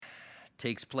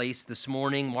takes place this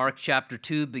morning, Mark chapter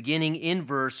 2, beginning in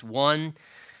verse 1.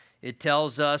 It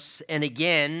tells us, "And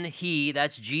again he,"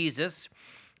 that's Jesus,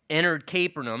 "entered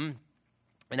Capernaum,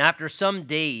 and after some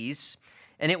days,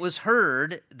 and it was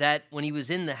heard that when he was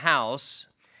in the house,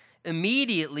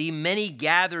 immediately many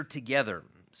gathered together,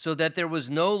 so that there was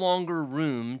no longer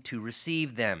room to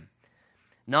receive them,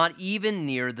 not even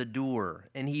near the door.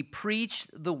 And he preached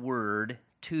the word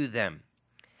to them.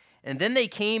 And then they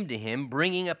came to him,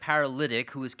 bringing a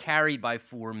paralytic who was carried by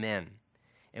 4 men.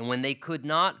 And when they could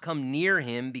not come near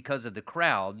him because of the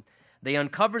crowd, they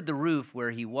uncovered the roof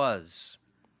where he was.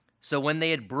 So when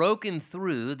they had broken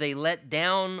through, they let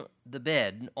down the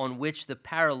bed on which the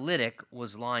paralytic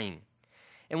was lying.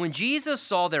 And when Jesus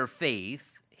saw their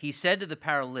faith, he said to the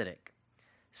paralytic,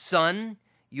 'Son,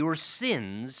 your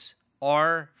sins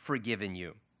are forgiven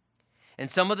you.' And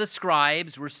some of the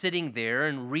scribes were sitting there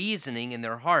and reasoning in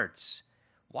their hearts,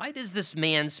 'Why does this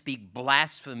man speak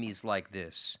blasphemies like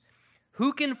this?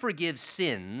 Who can forgive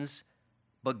sins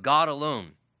but God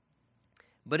alone?'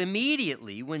 But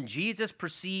immediately when Jesus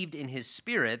perceived in his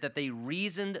spirit that they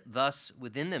reasoned thus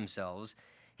within themselves,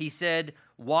 he said,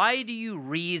 'Why do you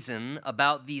reason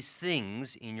about these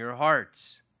things in your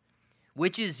hearts?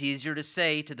 Which is easier to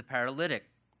say to the paralytic,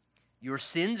 "Your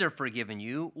sins are forgiven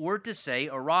you," or to say,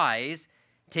 "Arise,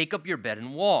 take up your bed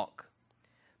and walk"?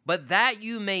 But that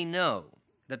you may know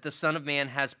that the Son of Man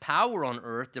has power on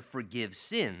earth to forgive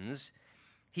sins,"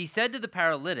 he said to the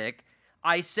paralytic,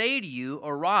 "I say to you,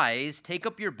 arise, take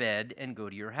up your bed, and go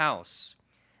to your house."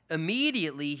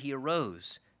 Immediately he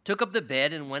arose, took up the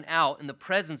bed, and went out in the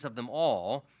presence of them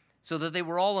all, so that they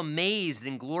were all amazed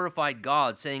and glorified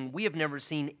God, saying, "We have never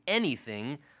seen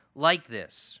anything like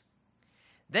this."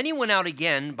 Then he went out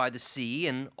again by the sea,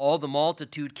 and all the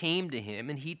multitude came to him,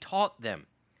 and he taught them.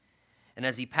 And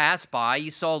as he passed by, he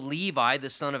saw Levi, the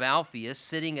son of Alphaeus,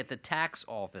 sitting at the tax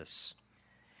office.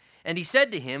 And he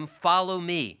said to him, "Follow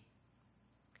me."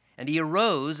 And he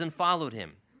arose and followed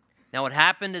him. Now it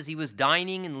happened as he was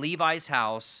dining in Levi's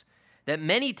house, that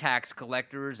many tax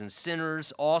collectors and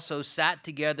sinners also sat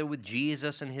together with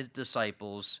Jesus and his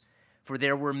disciples, for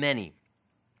there were many,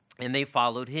 and they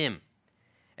followed him.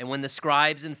 And when the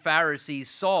scribes and Pharisees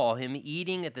saw him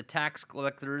eating at the tax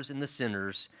collectors and the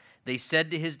sinners, they said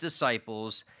to his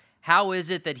disciples, "How is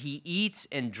it that he eats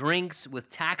and drinks with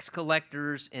tax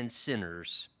collectors and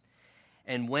sinners?"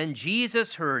 And when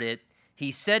Jesus heard it,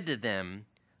 he said to them,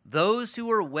 "Those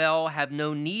who are well have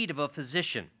no need of a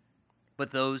physician,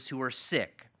 but those who are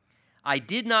sick. I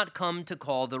did not come to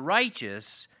call the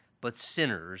righteous, but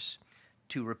sinners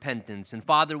to repentance." And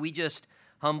Father, we just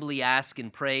humbly ask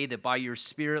and pray that by your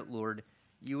Spirit, Lord,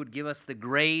 you would give us the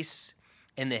grace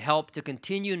and the help to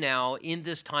continue now in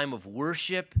this time of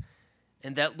worship,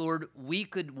 and that, Lord, we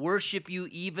could worship you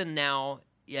even now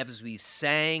as we've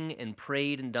sang and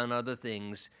prayed and done other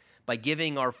things by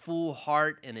giving our full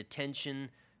heart and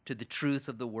attention to the truth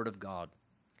of the Word of God.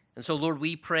 And so, Lord,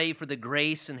 we pray for the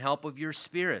grace and help of your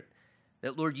Spirit,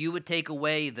 that, Lord, you would take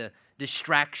away the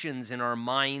distractions in our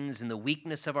minds and the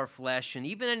weakness of our flesh and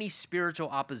even any spiritual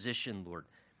opposition, Lord,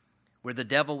 where the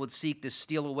devil would seek to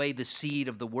steal away the seed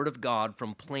of the Word of God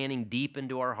from planting deep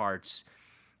into our hearts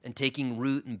and taking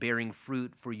root and bearing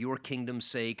fruit for your kingdom's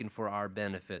sake and for our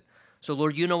benefit. So,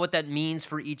 Lord, you know what that means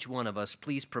for each one of us.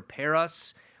 Please prepare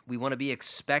us. We want to be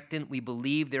expectant. We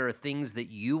believe there are things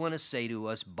that you want to say to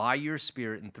us by your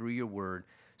Spirit and through your word.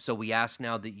 So we ask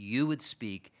now that you would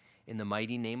speak in the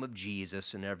mighty name of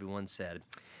Jesus. And everyone said,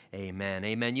 amen.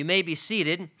 Amen. You may be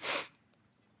seated.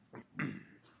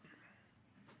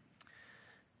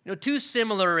 Two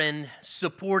similar and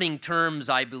supporting terms,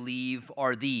 I believe,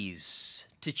 are these: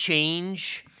 to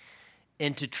change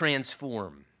and to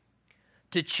transform.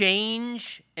 To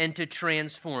change and to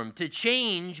transform. To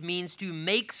change means to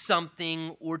make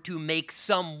something or to make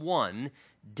someone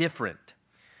different.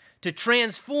 To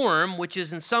transform, which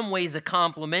is in some ways a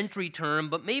complementary term,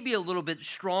 but maybe a little bit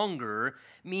stronger,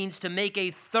 means to make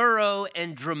a thorough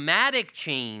and dramatic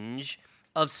change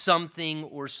of something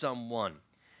or someone.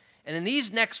 And in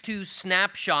these next 2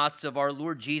 snapshots of our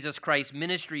Lord Jesus Christ's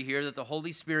ministry here that the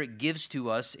Holy Spirit gives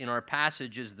to us in our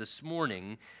passages this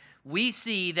morning, we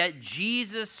see that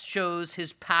Jesus shows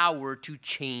his power to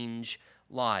change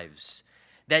lives.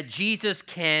 That Jesus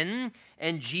can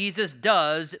and Jesus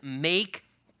does make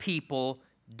people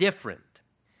different.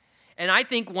 And I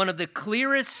think one of the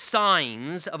clearest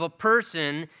signs of a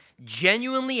person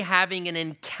genuinely having an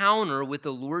encounter with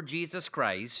the Lord Jesus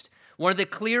Christ, one of the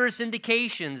clearest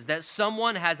indications that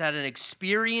someone has had an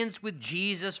experience with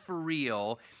Jesus for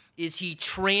real, is he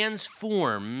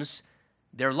transforms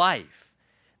their life.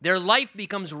 Their life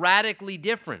becomes radically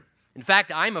different. In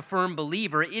fact, I'm a firm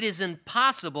believer it is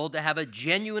impossible to have a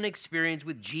genuine experience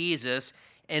with Jesus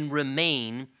and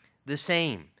remain the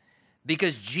same.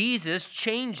 Because Jesus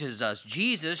changes us.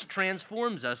 Jesus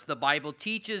transforms us. The Bible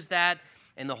teaches that,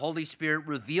 and the Holy Spirit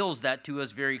reveals that to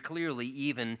us very clearly,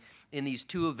 even in these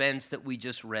two events that we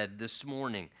just read this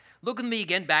morning. Look with me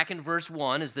again back in verse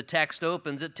 1 as the text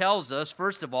opens. It tells us,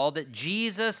 first of all, that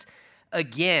Jesus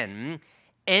again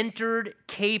entered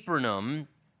Capernaum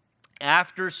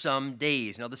after some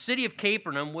days. Now, the city of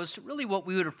Capernaum was really what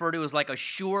we would refer to as like a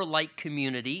shore-like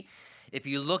community. If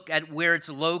you look at where it's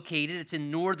located, it's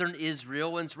in northern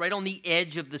Israel, and it's right on the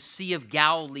edge of the Sea of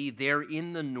Galilee there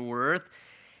in the north.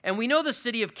 And we know the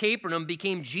city of Capernaum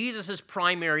became Jesus'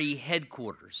 primary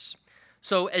headquarters.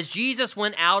 So as Jesus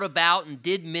went out about and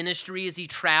did ministry as he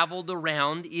traveled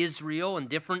around Israel and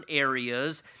different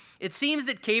areas, it seems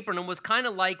that Capernaum was kind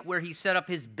of like where he set up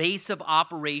his base of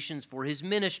operations for his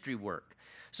ministry work.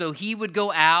 So he would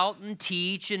go out and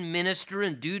teach and minister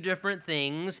and do different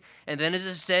things. And then as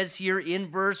it says here in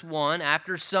verse 1,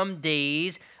 after some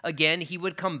days, again, he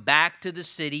would come back to the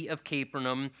city of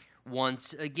Capernaum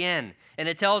once again. And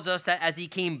it tells us that as he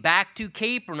came back to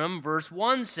Capernaum, verse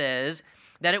 1 says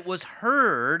that it was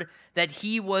heard that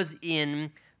he was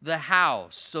in the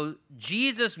house. So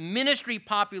Jesus' ministry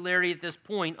popularity at this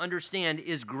point, understand,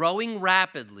 is growing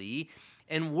rapidly.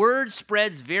 And word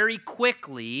spreads very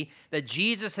quickly that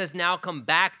Jesus has now come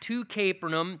back to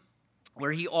Capernaum,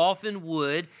 where he often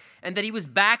would, and that he was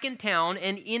back in town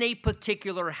and in a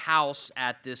particular house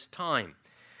at this time.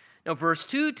 Now, verse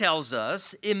 2 tells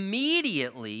us,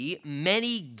 immediately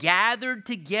many gathered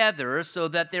together so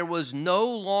that there was no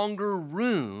longer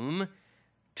room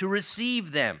to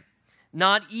receive them,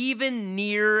 not even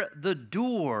near the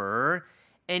door,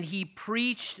 and he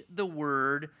preached the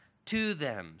word to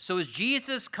them. So as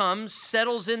Jesus comes,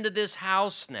 settles into this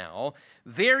house now,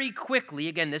 very quickly,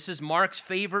 again, this is Mark's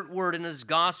favorite word in his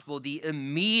gospel, the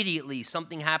immediately,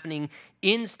 something happening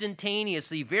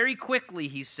instantaneously, very quickly,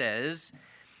 he says,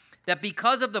 that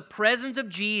because of the presence of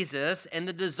Jesus and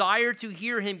the desire to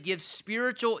hear him give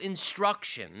spiritual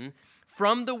instruction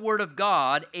from the Word of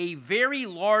God, a very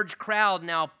large crowd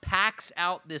now packs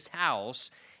out this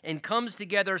house and comes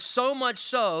together, so much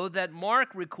so that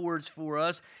Mark records for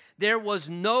us there was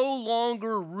no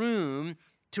longer room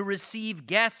to receive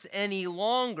guests any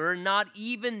longer, not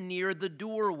even near the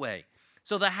doorway.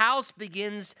 So the house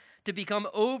begins to become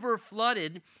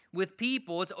overflooded with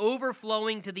people. It's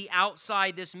overflowing to the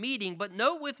outside this meeting. But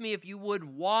note with me, if you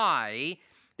would, why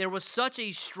there was such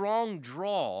a strong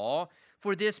draw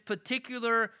for this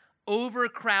particular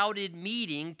overcrowded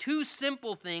meeting. Two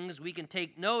simple things we can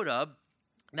take note of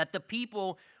that the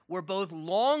people were both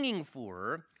longing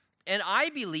for, and I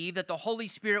believe that the Holy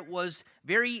Spirit was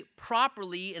very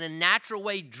properly, in a natural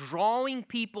way, drawing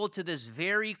people to this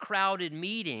very crowded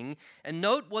meeting. And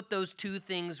note what those two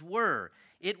things were.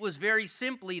 It was very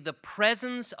simply the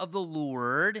presence of the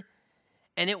Lord,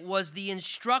 and it was the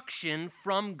instruction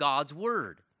from God's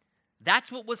Word.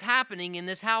 That's what was happening in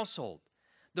this household.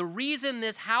 The reason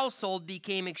this household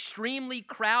became extremely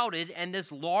crowded and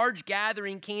this large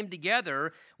gathering came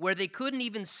together where they couldn't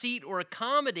even seat or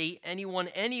accommodate anyone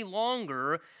any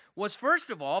longer was, first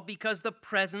of all, because the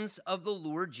presence of the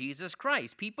Lord Jesus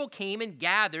Christ. People came and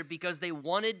gathered because they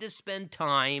wanted to spend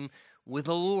time with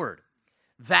the Lord.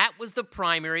 That was the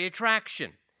primary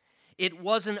attraction. It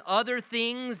wasn't other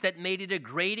things that made it a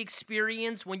great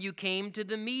experience when you came to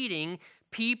the meeting.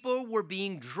 People were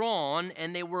being drawn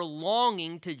and they were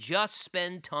longing to just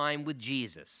spend time with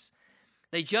Jesus.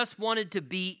 They just wanted to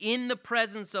be in the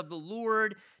presence of the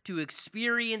Lord, to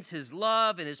experience his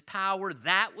love and his power.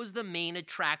 That was the main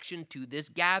attraction to this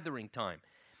gathering time.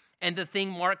 And the thing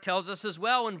Mark tells us as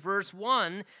well in verse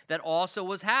 1 that also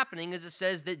was happening is it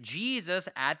says that Jesus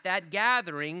at that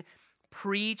gathering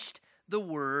preached the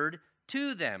word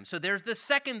to them. So there's the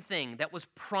second thing that was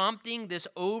prompting this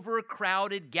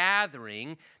overcrowded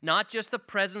gathering, not just the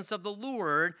presence of the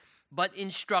Lord, but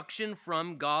instruction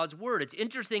from God's word. It's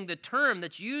interesting, the term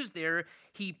that's used there,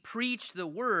 he preached the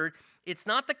word. It's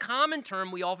not the common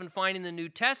term we often find in the New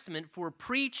Testament for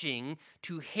preaching,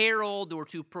 to herald or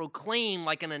to proclaim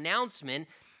like an announcement.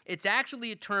 It's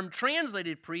actually a term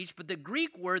translated preach, but the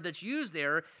Greek word that's used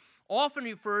there often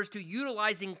refers to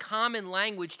utilizing common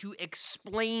language to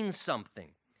explain something.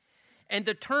 And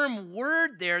the term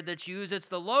word there that's used, it's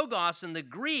the logos in the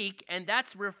Greek, and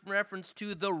that's reference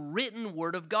to the written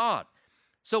word of God.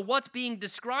 So what's being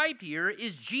described here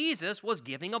is Jesus was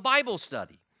giving a Bible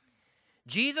study.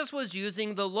 Jesus was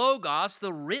using the logos,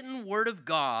 the written word of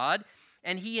God,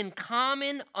 and he, in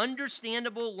common,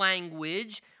 understandable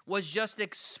language, was just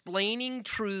explaining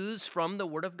truths from the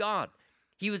Word of God.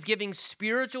 He was giving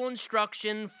spiritual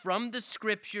instruction from the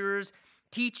Scriptures,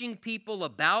 teaching people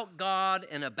about God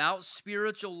and about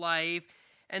spiritual life.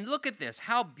 And look at this,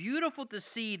 how beautiful to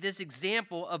see this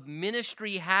example of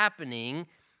ministry happening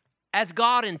as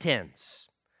God intends.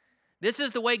 This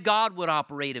is the way God would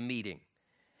operate a meeting.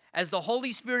 As the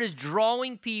Holy Spirit is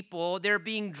drawing people, they're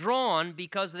being drawn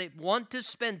because they want to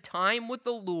spend time with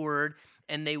the Lord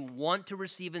and they want to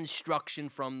receive instruction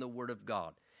from the Word of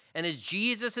God. And as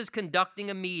Jesus is conducting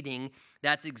a meeting,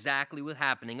 that's exactly what's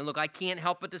happening. And look, I can't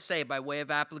help but to say, by way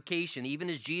of application, even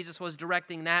as Jesus was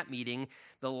directing that meeting,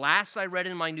 the last I read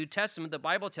in my New Testament, the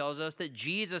Bible tells us that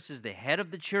Jesus is the head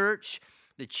of the church,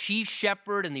 the chief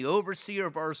shepherd and the overseer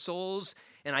of our souls.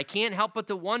 And I can't help but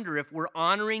to wonder if we're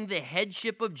honoring the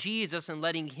headship of Jesus and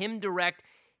letting him direct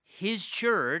his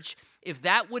church, if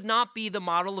that would not be the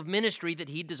model of ministry that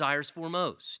he desires for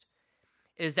most.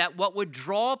 Is that what would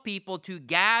draw people to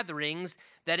gatherings,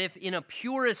 that if in a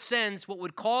purest sense, what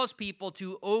would cause people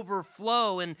to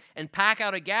overflow and pack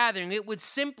out a gathering, it would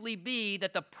simply be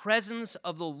that the presence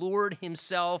of the Lord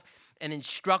himself and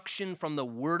instruction from the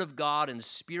Word of God and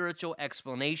spiritual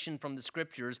explanation from the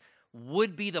Scriptures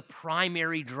would be the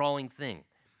primary drawing thing.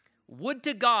 Would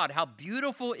to God how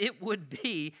beautiful it would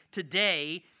be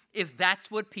today if that's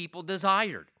what people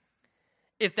desired,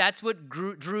 if that's what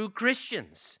drew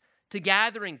Christians to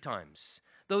gathering times.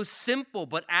 Those simple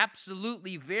but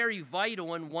absolutely very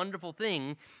vital and wonderful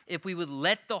thing, if we would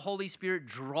let the Holy Spirit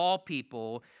draw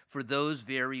people for those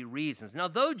very reasons. Now,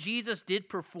 though Jesus did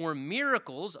perform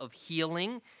miracles of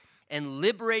healing and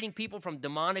liberating people from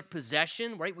demonic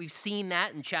possession, right? We've seen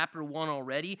that in chapter 1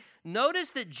 already.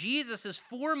 Notice that Jesus'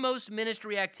 foremost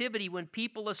ministry activity when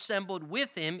people assembled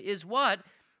with him is what?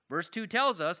 Verse 2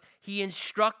 tells us, he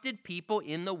instructed people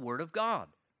in the Word of God.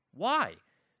 Why?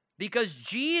 Because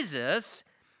Jesus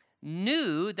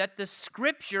knew that the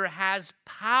Scripture has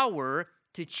power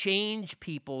to change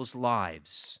people's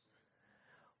lives.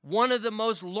 One of the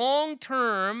most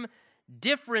long-term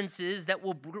differences that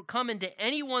will come into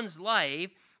anyone's life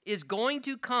is going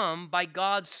to come by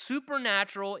God's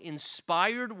supernatural,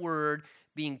 inspired word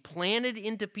being planted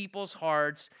into people's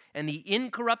hearts, and the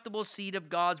incorruptible seed of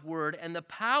God's word and the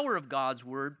power of God's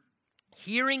word.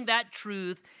 Hearing that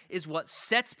truth is what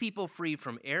sets people free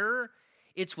from error.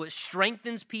 It's what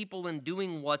strengthens people in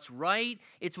doing what's right.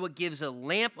 It's what gives a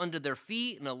lamp under their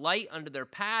feet and a light under their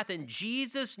path. And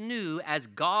Jesus knew, as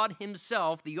God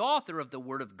himself, the author of the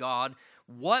Word of God,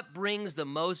 what brings the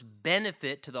most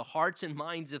benefit to the hearts and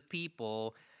minds of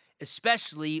people,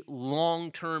 especially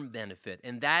long-term benefit.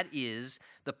 And that is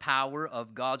the power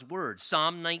of God's Word.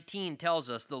 Psalm 19 tells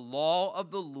us the law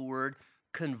of the Lord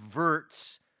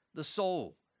converts the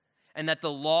soul, and that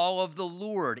the law of the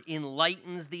Lord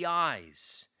enlightens the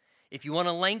eyes. If you want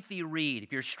a lengthy read,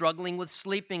 if you're struggling with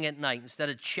sleeping at night, instead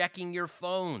of checking your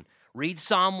phone, read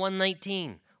Psalm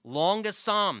 119, longest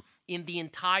psalm in the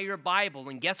entire Bible.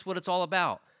 And guess what it's all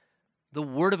about? The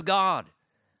Word of God,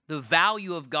 the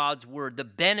value of God's Word, the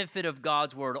benefit of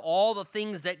God's Word, all the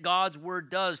things that God's Word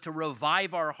does to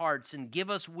revive our hearts and give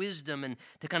us wisdom and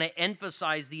to kind of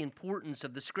emphasize the importance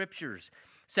of the Scriptures.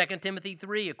 2 Timothy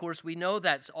 3, of course, we know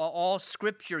that's all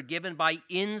Scripture given by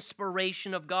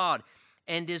inspiration of God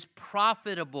and is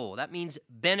profitable. That means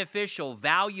beneficial,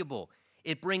 valuable.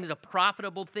 It brings a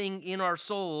profitable thing in our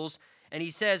souls. And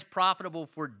he says profitable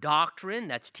for doctrine,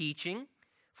 that's teaching,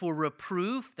 for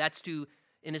reproof, that's to,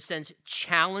 in a sense,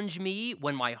 challenge me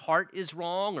when my heart is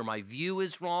wrong or my view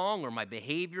is wrong or my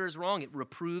behavior is wrong. It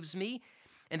reproves me.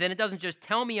 And then it doesn't just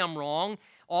tell me I'm wrong,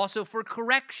 also for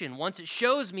correction. Once it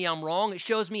shows me I'm wrong, it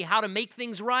shows me how to make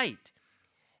things right.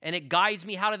 And it guides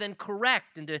me how to then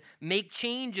correct and to make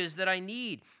changes that I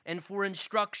need, and for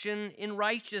instruction in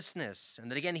righteousness. And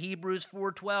then again, Hebrews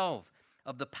 4:12,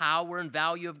 of the power and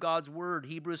value of God's word.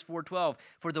 Hebrews 4:12,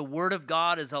 for the word of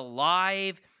God is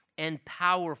alive and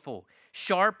powerful,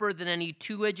 sharper than any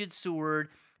two-edged sword,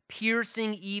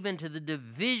 piercing even to the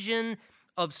division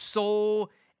of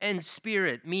soul and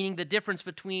spirit, meaning the difference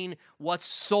between what's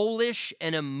soulish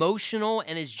and emotional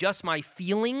and is just my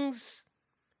feelings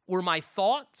or my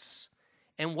thoughts,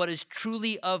 and what is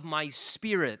truly of my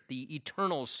spirit, the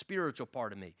eternal spiritual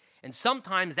part of me. And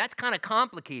sometimes that's kind of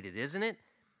complicated, isn't it?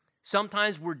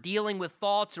 Sometimes we're dealing with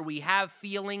thoughts or we have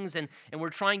feelings and we're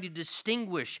trying to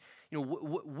distinguish,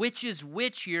 which is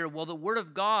which here. Well, the Word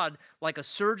of God, like a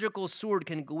surgical sword,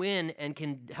 can go in and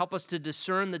can help us to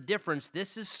discern the difference.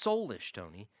 This is soulish,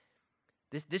 Tony.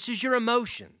 This is your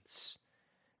emotions.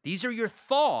 These are your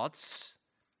thoughts,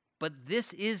 but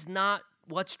this is not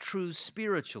what's true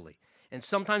spiritually. And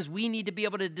sometimes we need to be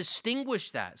able to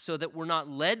distinguish that so that we're not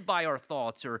led by our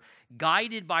thoughts or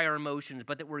guided by our emotions,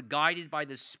 but that we're guided by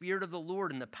the Spirit of the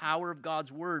Lord, and the power of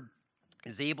God's word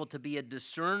is able to be a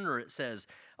discerner, it says,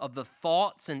 of the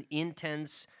thoughts and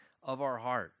intents of our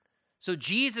heart. So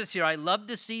Jesus here, I love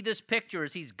to see this picture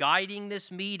as he's guiding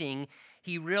this meeting.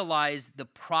 He realized the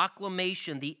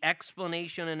proclamation, the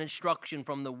explanation and instruction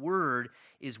from the word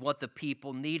is what the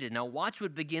people needed. Now watch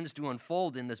what begins to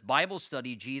unfold in this Bible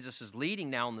study Jesus is leading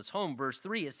now in this home. Verse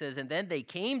 3, it says, "And then they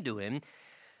came to him,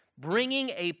 bringing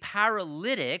a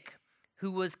paralytic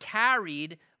who was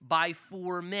carried by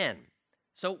 4 men."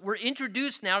 So we're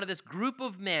introduced now to this group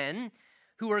of men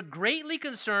who are greatly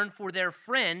concerned for their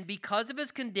friend because of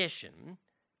his condition.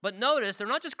 But notice, they're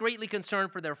not just greatly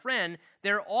concerned for their friend,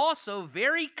 they're also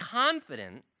very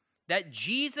confident that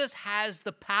Jesus has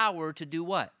the power to do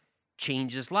what?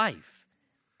 Change his life.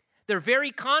 They're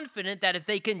very confident that if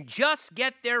they can just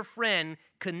get their friend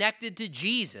connected to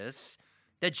Jesus,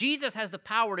 that Jesus has the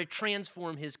power to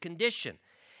transform his condition.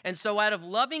 And so out of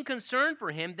loving concern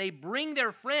for him, they bring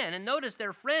their friend. And notice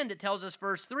their friend, it tells us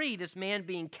verse 3, this man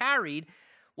being carried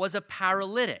was a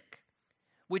paralytic,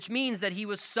 which means that he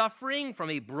was suffering from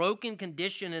a broken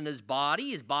condition in his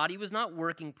body. His body was not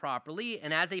working properly.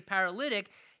 And as a paralytic,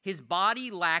 his body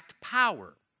lacked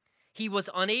power. He was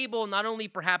unable not only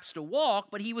perhaps to walk,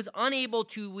 but he was unable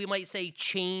to, we might say,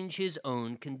 change his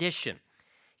own condition.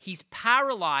 He's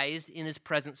paralyzed in his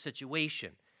present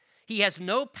situation. He has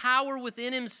no power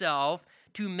within himself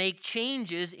to make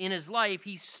changes in his life.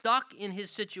 He's stuck in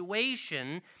his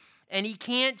situation, and he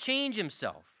can't change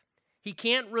himself. He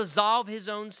can't resolve his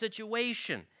own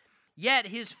situation. Yet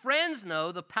his friends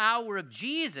know the power of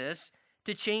Jesus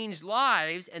to change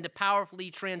lives and to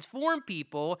powerfully transform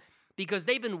people because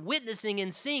they've been witnessing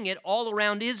and seeing it all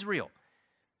around Israel.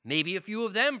 Maybe a few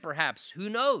of them, perhaps, who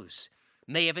knows,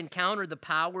 may have encountered the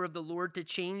power of the Lord to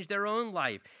change their own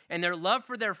life. And their love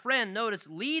for their friend, notice,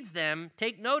 leads them,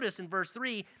 take notice in verse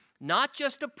 3, not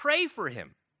just to pray for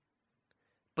him,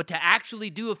 but to actually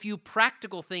do a few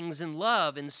practical things in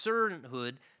love and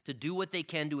servanthood to do what they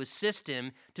can to assist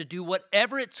him, to do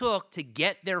whatever it took to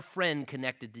get their friend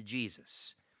connected to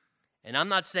Jesus. And I'm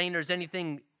not saying there's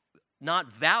anything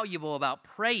not valuable about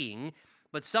praying,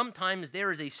 but sometimes there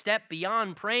is a step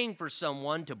beyond praying for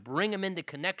someone to bring them into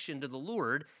connection to the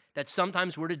Lord that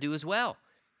sometimes we're to do as well.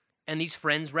 And these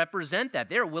friends represent that.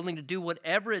 They're willing to do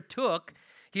whatever it took.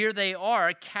 Here they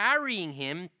are carrying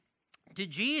him to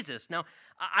Jesus. Now,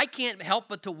 I can't help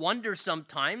but to wonder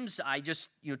sometimes, I just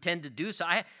tend to do so.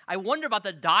 I wonder about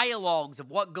the dialogues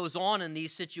of what goes on in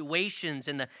these situations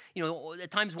and at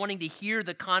times wanting to hear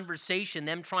the conversation,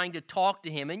 them trying to talk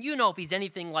to him. And if he's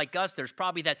anything like us, there's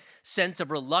probably that sense of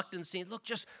reluctancy. Look,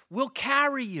 we'll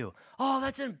carry you. Oh,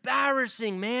 that's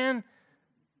embarrassing, man.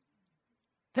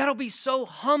 That'll be so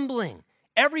humbling.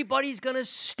 Everybody's going to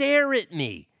stare at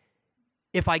me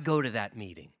if I go to that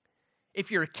meeting.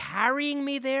 If you're carrying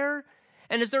me there,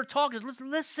 and as they're talking,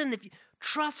 listen, if you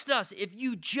trust us, if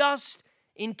you just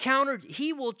encountered,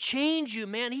 he will change you,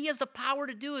 man. He has the power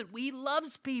to do it. He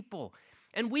loves people.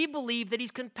 And we believe that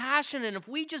he's compassionate. And if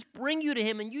we just bring you to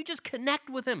him and you just connect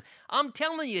with him, I'm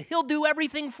telling you, he'll do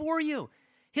everything for you.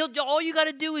 All you got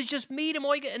to do is just meet him.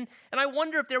 And I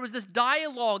wonder if there was this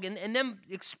dialogue and them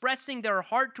expressing their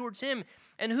heart towards him.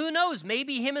 And who knows,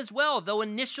 maybe him as well, though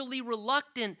initially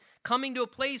reluctant, coming to a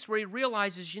place where he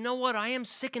realizes, you know what, I am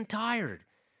sick and tired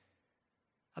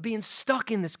of being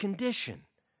stuck in this condition.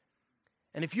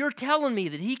 And if you're telling me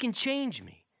that he can change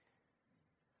me,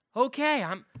 okay,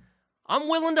 I'm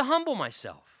willing to humble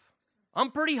myself. I'm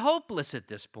pretty hopeless at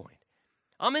this point.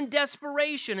 I'm in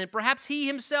desperation, and perhaps he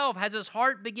himself has his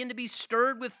heart begin to be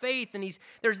stirred with faith, and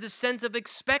there's this sense of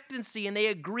expectancy, and they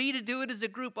agree to do it as a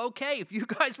group. Okay, if you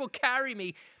guys will carry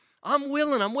me, I'm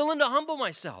willing to humble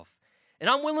myself. And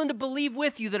I'm willing to believe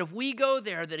with you that if we go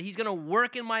there, that he's going to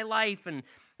work in my life and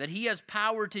that he has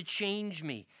power to change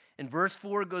me. And verse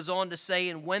 4 goes on to say,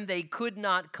 and when they could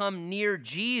not come near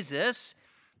Jesus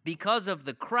because of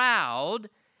the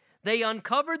crowd, they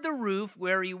uncovered the roof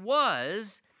where he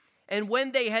was. And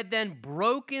when they had then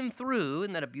broken through,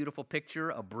 isn't that a beautiful picture,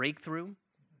 a breakthrough?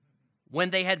 When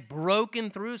they had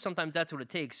broken through, sometimes that's what it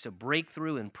takes, a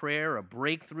breakthrough in prayer, a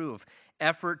breakthrough of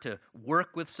effort to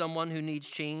work with someone who needs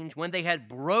change. When they had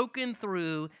broken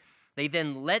through, they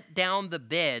then let down the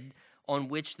bed on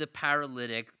which the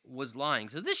paralytic was lying.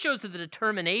 So this shows the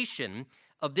determination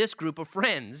of this group of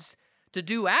friends to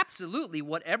do absolutely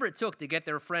whatever it took to get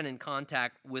their friend in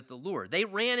contact with the Lord. They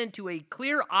ran into a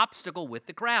clear obstacle with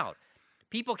the crowd.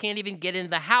 People can't even get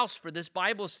into the house for this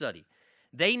Bible study.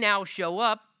 They now show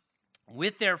up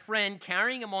with their friend,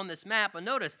 carrying him on this map. And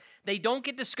notice, they don't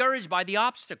get discouraged by the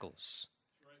obstacles.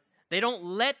 They don't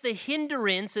let the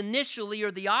hindrance initially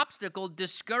or the obstacle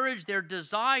discourage their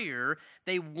desire.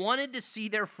 They wanted to see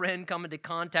their friend come into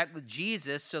contact with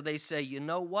Jesus, so they say, you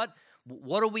know what?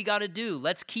 What do we got to do?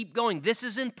 Let's keep going. This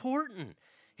is important.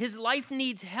 His life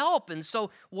needs help, and so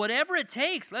whatever it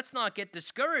takes, let's not get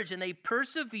discouraged. And they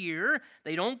persevere.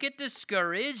 They don't get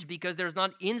discouraged because there's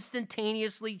not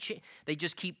instantaneously change. They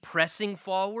just keep pressing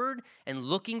forward and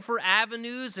looking for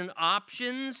avenues and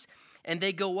options. And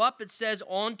they go up, it says,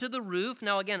 onto the roof.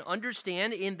 Now, again,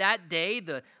 understand, in that day,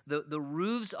 the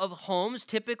roofs of homes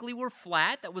typically were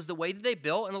flat. That was the way that they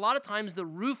built. And a lot of times the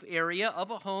roof area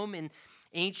of a home in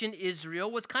ancient Israel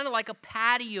was kind of like a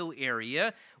patio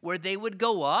area where they would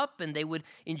go up and they would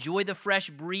enjoy the fresh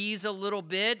breeze a little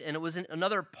bit. And it was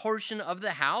another portion of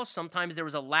the house. Sometimes there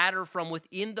was a ladder from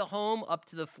within the home up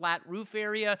to the flat roof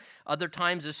area. Other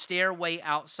times a stairway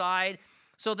outside.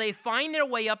 So they find their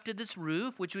way up to this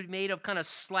roof, which would be made of kind of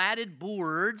slatted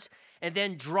boards and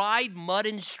then dried mud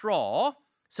and straw.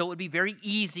 So it would be very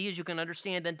easy, as you can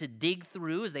understand, then to dig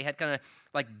through, as they had kind of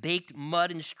like baked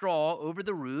mud and straw over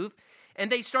the roof.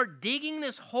 And they start digging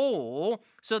this hole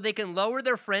so they can lower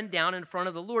their friend down in front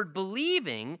of the Lord,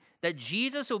 believing that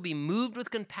Jesus will be moved with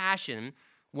compassion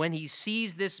when he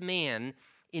sees this man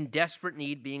in desperate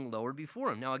need being lowered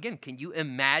before him. Now, again, can you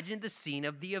imagine the scene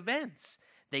of the events?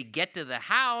 They get to the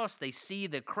house, they see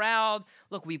the crowd.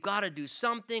 Look, we've got to do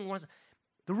something.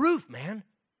 The roof, man.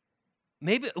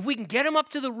 Maybe if we can get him up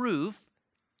to the roof,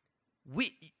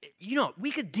 we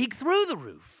could dig through the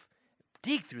roof.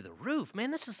 Dig through the roof.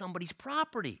 Man, this is somebody's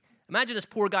property. Imagine this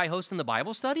poor guy hosting the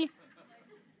Bible study.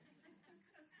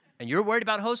 And you're worried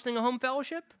about hosting a home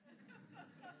fellowship?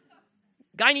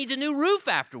 Guy needs a new roof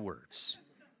afterwards.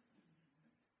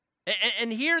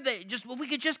 And here we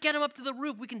could just get him up to the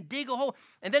roof. We can dig a hole.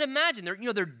 And then imagine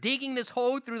they're digging this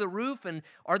hole through the roof, and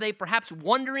are they perhaps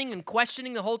wondering and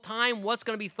questioning the whole time what's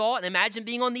going to be thought? And imagine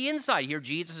being on the inside here.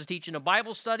 Jesus is teaching a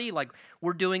Bible study like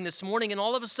we're doing this morning, and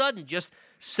all of a sudden just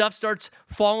stuff starts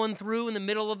falling through in the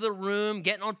middle of the room,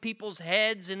 getting on people's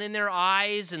heads and in their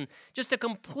eyes, and just a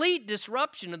complete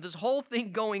disruption of this whole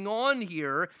thing going on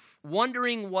here,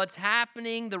 wondering what's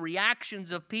happening, the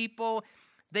reactions of people.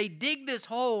 They dig this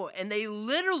hole, and they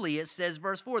literally, it says,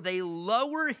 verse 4, they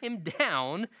lower him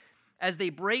down as they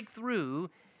break through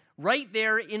right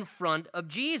there in front of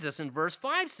Jesus. And verse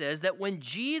 5 says that when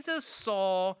Jesus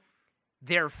saw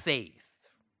their faith,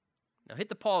 now hit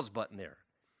the pause button there.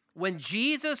 When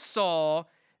Jesus saw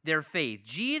their faith,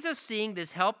 Jesus seeing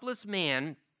this helpless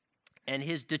man and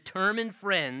his determined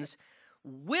friends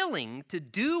willing to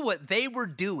do what they were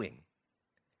doing,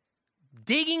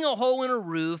 digging a hole in a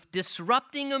roof,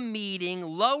 disrupting a meeting,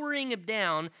 lowering him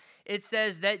down, it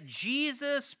says that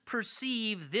Jesus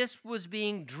perceived this was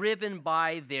being driven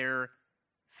by their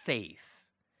faith.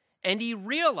 And he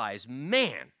realized,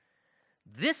 man,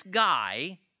 this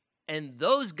guy and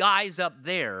those guys up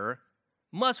there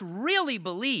must really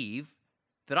believe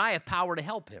that I have power to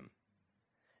help him.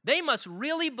 They must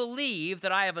really believe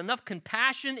that I have enough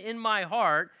compassion in my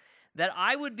heart that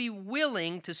I would be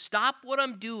willing to stop what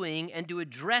I'm doing and to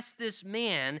address this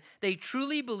man. They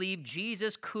truly believe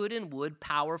Jesus could and would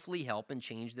powerfully help and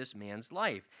change this man's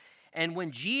life. And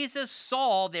when Jesus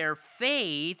saw their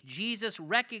faith, Jesus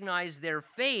recognized their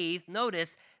faith.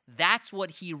 Notice, that's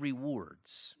what he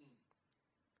rewards.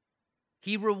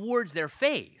 He rewards their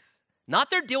faith, not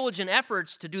their diligent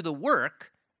efforts to do the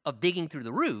work of digging through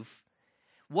the roof.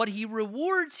 What he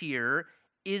rewards here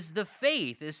is the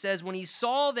faith. It says, when he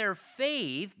saw their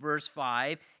faith, verse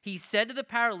 5, he said to the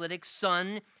paralytic,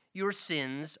 son, your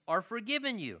sins are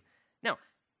forgiven you. Now,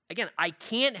 again, I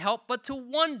can't help but to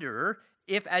wonder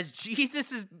if as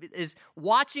Jesus is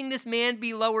watching this man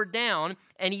be lowered down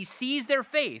and he sees their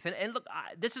faith, and look,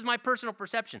 this is my personal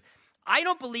perception. I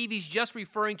don't believe he's just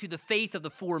referring to the faith of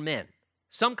the four men.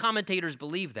 Some commentators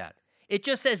believe that. It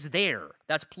just says there.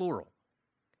 That's plural.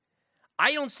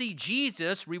 I don't see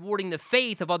Jesus rewarding the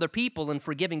faith of other people and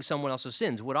forgiving someone else's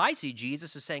sins. What I see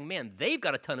Jesus is saying, man, they've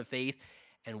got a ton of faith,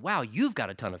 and wow, you've got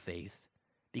a ton of faith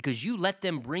because you let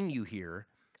them bring you here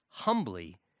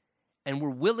humbly and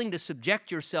were willing to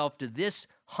subject yourself to this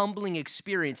humbling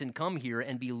experience and come here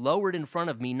and be lowered in front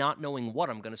of me not knowing what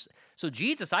I'm going to say. So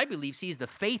Jesus, I believe, sees the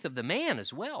faith of the man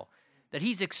as well, that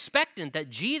he's expectant that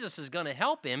Jesus is going to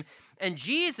help him. And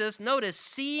Jesus, notice,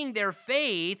 seeing their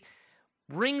faith,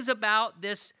 brings about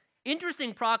this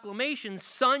interesting proclamation,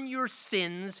 son, your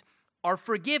sins are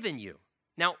forgiven you.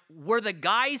 Now, were the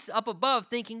guys up above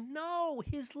thinking, no,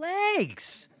 his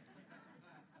legs,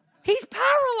 he's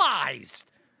paralyzed,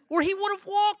 or he would have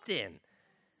walked in?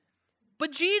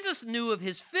 But Jesus knew of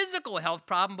his physical health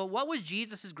problem, but what was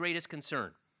Jesus' greatest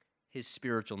concern? His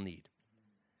spiritual need.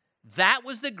 That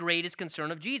was the greatest concern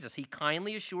of Jesus. He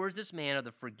kindly assures this man of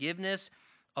the forgiveness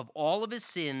of all of his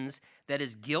sins, that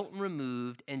his guilt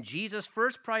removed, and Jesus'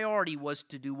 first priority was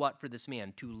to do what for this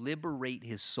man? To liberate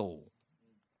his soul.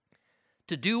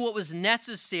 To do what was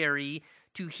necessary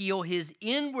to heal his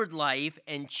inward life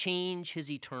and change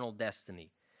his eternal destiny.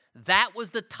 That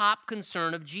was the top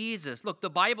concern of Jesus. Look, the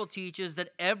Bible teaches that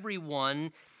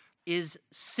everyone is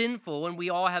sinful and we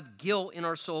all have guilt in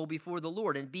our soul before the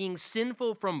Lord. And being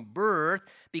sinful from birth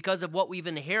because of what we've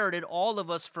inherited, all of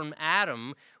us from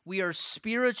Adam, we are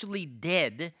spiritually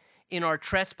dead in our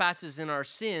trespasses and our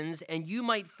sins, and you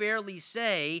might fairly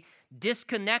say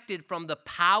disconnected from the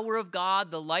power of God,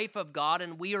 the life of God,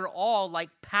 and we are all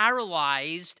like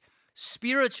paralyzed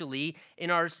spiritually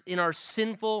in our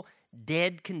sinful,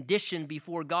 dead condition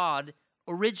before God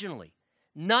originally.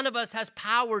 None of us has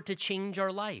power to change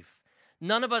our life.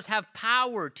 None of us have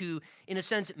power to, in a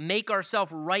sense, make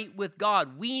ourselves right with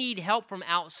God. We need help from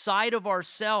outside of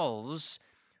ourselves,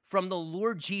 from the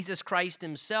Lord Jesus Christ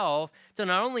himself, to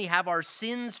not only have our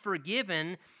sins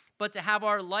forgiven, but to have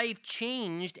our life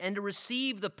changed and to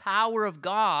receive the power of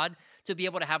God, to be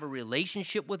able to have a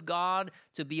relationship with God,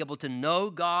 to be able to know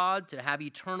God, to have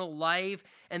eternal life.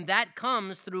 And that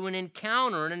comes through an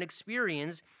encounter and an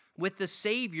experience with the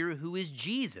Savior who is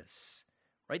Jesus,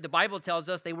 right? The Bible tells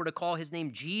us they were to call his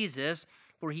name Jesus,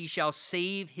 for he shall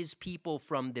save his people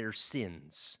from their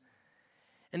sins.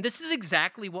 And this is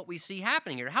exactly what we see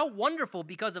happening here. How wonderful,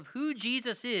 because of who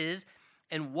Jesus is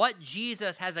and what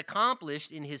Jesus has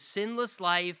accomplished in his sinless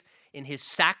life, in his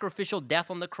sacrificial death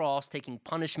on the cross, taking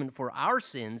punishment for our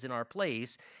sins in our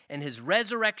place, and his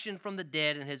resurrection from the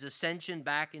dead and his ascension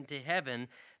back into heaven,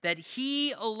 that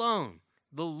he alone,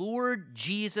 the Lord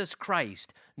Jesus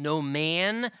Christ, no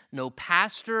man, no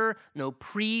pastor, no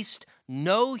priest,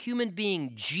 no human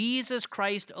being, Jesus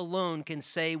Christ alone can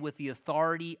say with the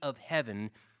authority of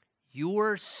heaven,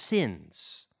 your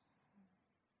sins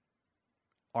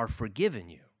are forgiven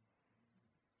you.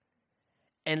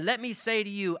 And let me say to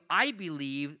you, I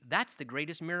believe that's the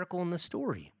greatest miracle in the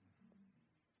story.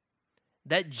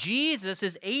 That Jesus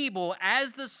is able,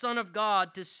 as the Son of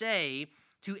God, to say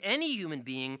to any human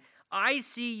being, I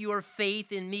see your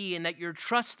faith in me and that you're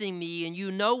trusting me and you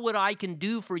know what I can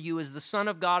do for you as the Son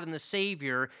of God and the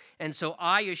Savior. And so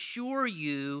I assure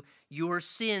you, your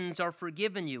sins are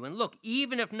forgiven you. And look,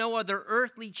 even if no other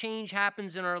earthly change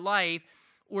happens in our life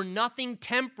or nothing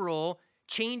temporal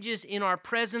changes in our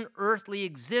present earthly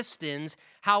existence,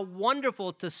 how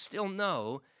wonderful to still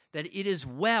know that it is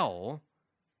well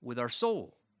with our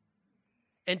soul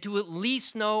and to at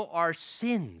least know our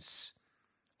sins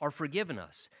are forgiven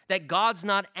us, that God's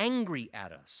not angry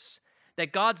at us,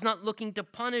 that God's not looking to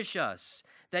punish us,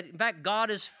 that in fact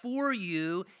God is for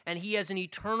you and he has an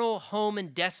eternal home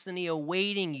and destiny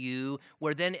awaiting you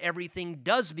where then everything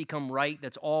does become right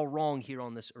that's all wrong here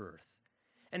on this earth.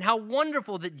 And how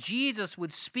wonderful that Jesus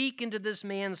would speak into this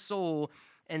man's soul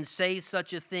and say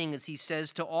such a thing as he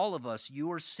says to all of us,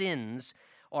 your sins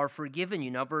are forgiven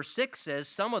you. Now verse 6 says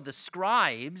some of the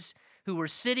scribes who were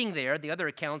sitting there, the other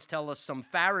accounts tell us some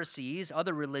Pharisees,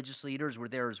 other religious leaders were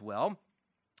there as well,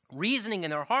 reasoning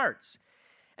in their hearts.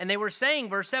 And they were saying,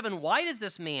 verse 7, why does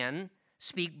this man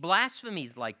speak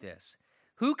blasphemies like this?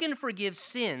 Who can forgive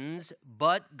sins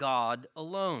but God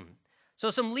alone? So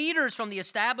some leaders from the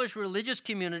established religious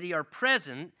community are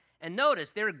present, and notice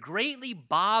they're greatly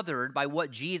bothered by what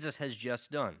Jesus has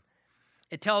just done.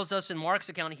 It tells us in Mark's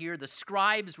account here, the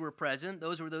scribes were present.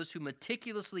 Those were those who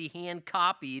meticulously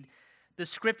hand-copied the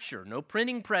scripture. No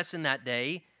printing press in that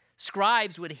day.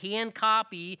 Scribes would hand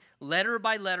copy letter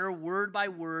by letter, word by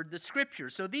word, the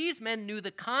scripture. So these men knew the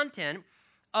content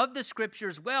of the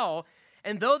scriptures well,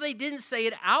 and though they didn't say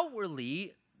it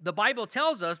outwardly, the Bible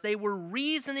tells us they were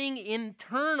reasoning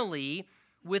internally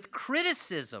with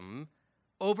criticism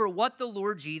over what the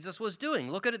Lord Jesus was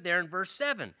doing. Look at it there in verse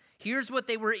 7. Here's what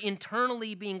they were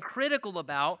internally being critical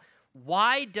about.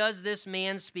 Why does this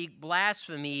man speak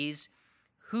blasphemies?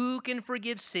 Who can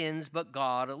forgive sins but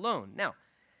God alone? Now,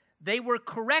 they were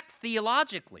correct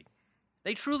theologically.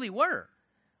 They truly were.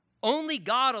 Only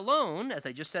God alone, as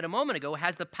I just said a moment ago,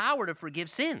 has the power to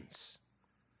forgive sins.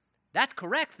 That's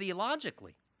correct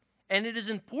theologically. And it is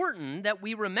important that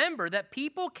we remember that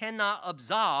people cannot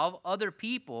absolve other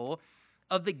people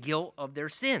of the guilt of their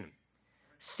sin.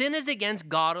 Sin is against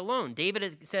God alone. David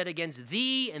has said, against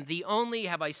thee and thee only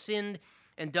have I sinned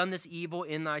and done this evil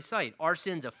in thy sight. Our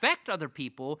sins affect other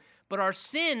people, but our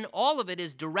sin, all of it,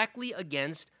 is directly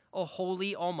against a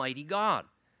holy, almighty God.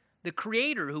 the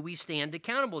Creator who we stand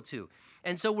accountable to.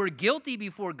 And so we're guilty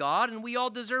before God, and we all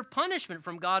deserve punishment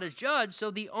from God as judge. So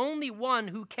the only one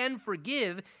who can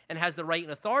forgive and has the right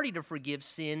and authority to forgive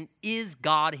sin is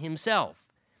God himself.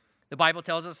 The Bible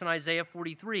tells us in Isaiah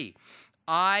 43,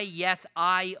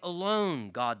 I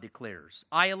alone, God declares,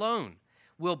 I alone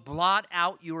will blot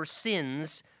out your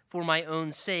sins for my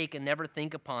own sake and never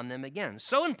think upon them again.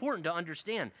 So important to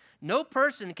understand. No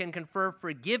person can confer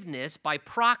forgiveness by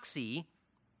proxy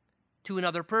to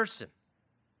another person.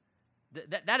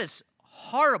 That is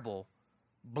horrible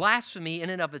blasphemy in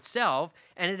and of itself,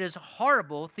 and it is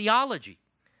horrible theology.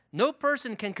 No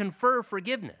person can confer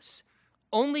forgiveness.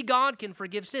 Only God can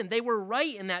forgive sin. They were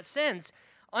right in that sense,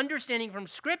 understanding from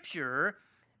Scripture,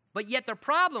 but yet the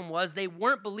problem was they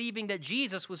weren't believing that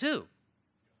Jesus was who?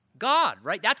 God,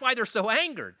 right? That's why they're so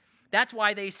angered. That's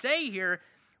why they say here,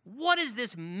 what is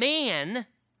this man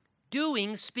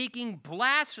doing, speaking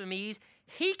blasphemies?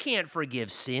 He can't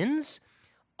forgive sins.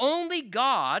 Only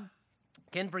God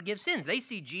can forgive sins. They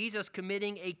see Jesus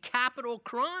committing a capital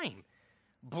crime,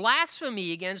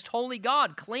 blasphemy against holy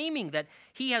God, claiming that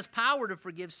he has power to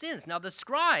forgive sins. Now, the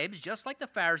scribes, just like the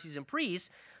Pharisees and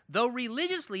priests, though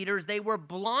religious leaders, they were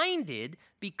blinded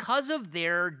because of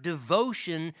their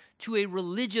devotion to a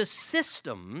religious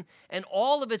system and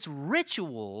all of its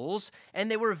rituals,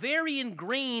 and they were very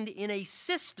ingrained in a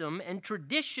system and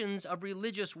traditions of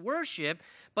religious worship,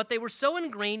 but they were so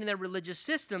ingrained in their religious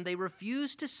system, they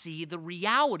refused to see the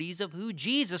realities of who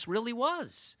Jesus really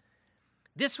was.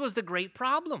 This was the great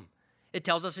problem. It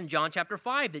tells us in John chapter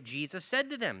 5 that Jesus said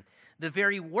to them, the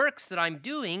very works that I'm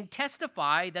doing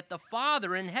testify that the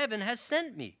Father in heaven has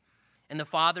sent me. And the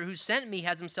Father who sent me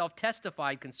has himself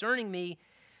testified concerning me.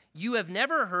 You have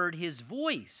never heard his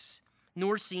voice,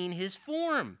 nor seen his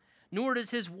form, nor does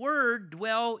his word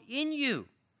dwell in you.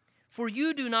 For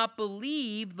you do not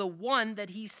believe the one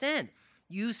that he sent.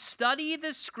 You study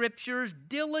the scriptures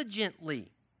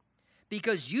diligently,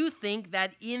 because you think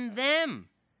that in them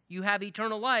you have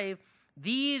eternal life.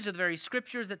 These are the very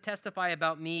scriptures that testify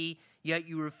about me, yet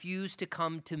you refuse to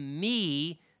come to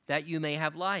me that you may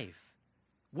have life.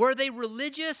 Were they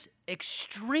religious?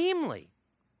 Extremely.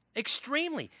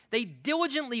 Extremely. They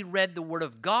diligently read the Word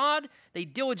of God. They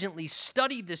diligently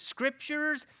studied the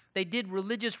scriptures. They did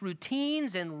religious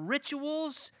routines and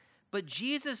rituals. But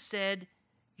Jesus said,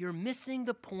 you're missing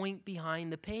the point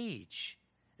behind the page.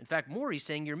 In fact, more, he's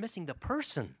saying you're missing the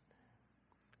person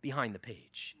behind the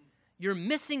page. You're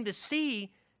missing to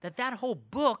see that that whole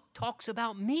book talks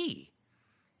about me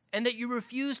and that you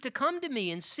refuse to come to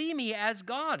me and see me as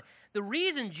God. The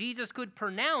reason Jesus could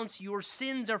pronounce your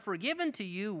sins are forgiven to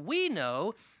you, we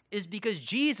know, is because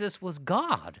Jesus was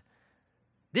God.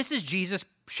 This is Jesus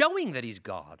showing that he's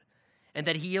God and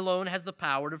that he alone has the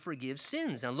power to forgive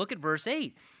sins. Now look at verse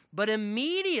 8. But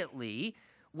immediately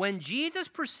when Jesus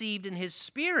perceived in his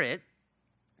spirit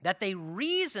that they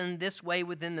reasoned this way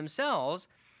within themselves,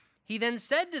 he then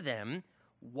said to them,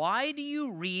 why do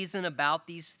you reason about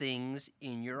these things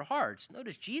in your hearts?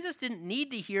 Notice, Jesus didn't need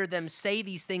to hear them say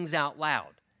these things out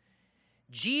loud.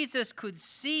 Jesus could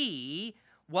see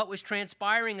what was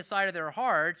transpiring inside of their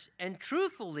hearts, and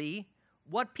truthfully,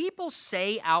 what people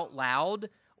say out loud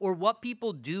or what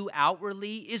people do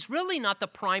outwardly is really not the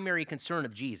primary concern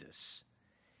of Jesus,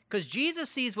 because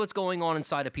Jesus sees what's going on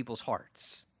inside of people's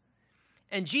hearts.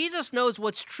 And Jesus knows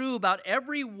what's true about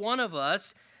every one of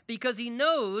us because he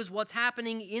knows what's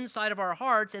happening inside of our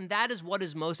hearts, and that is what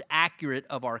is most accurate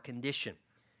of our condition.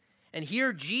 And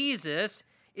here Jesus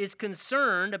is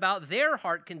concerned about their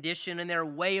heart condition and their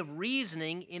way of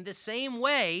reasoning in the same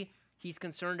way he's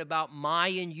concerned about my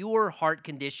and your heart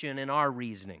condition and our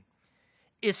reasoning,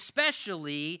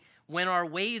 especially when our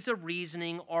ways of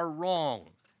reasoning are wrong.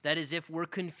 That is, if we're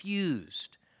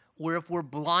confused, or if we're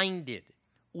blinded,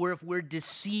 or if we're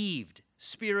deceived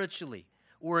spiritually,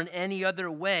 or in any other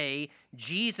way.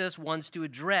 Jesus wants to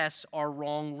address our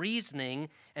wrong reasoning.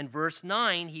 And verse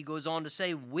 9, he goes on to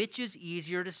say, which is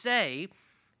easier to say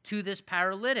to this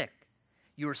paralytic,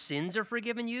 your sins are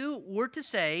forgiven you, or to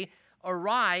say,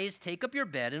 arise, take up your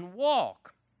bed and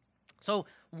walk. So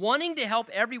wanting to help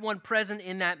everyone present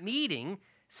in that meeting,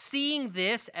 seeing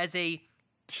this as a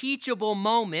teachable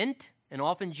moment, and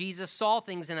often Jesus saw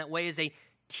things in that way as a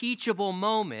teachable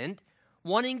moment,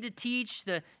 wanting to teach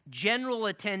the general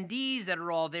attendees that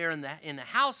are all there in the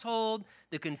household,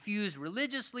 the confused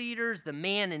religious leaders, the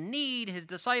man in need, his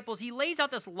disciples. He lays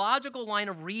out this logical line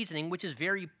of reasoning, which is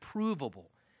very provable,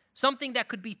 something that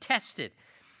could be tested.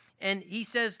 And he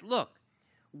says, look,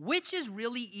 which is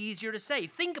really easier to say?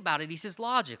 Think about it, he says,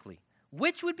 logically.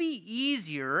 Which would be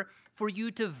easier for you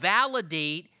to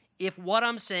validate if what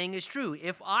I'm saying is true.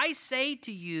 If I say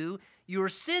to you, your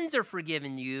sins are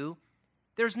forgiven you,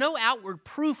 there's no outward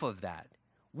proof of that.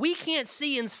 We can't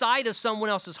see inside of someone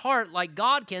else's heart like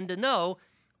God can to know,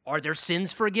 are their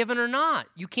sins forgiven or not?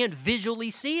 You can't visually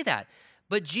see that.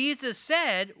 But Jesus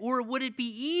said, or would it be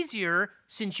easier,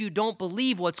 since you don't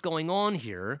believe what's going on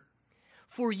here,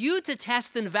 for you to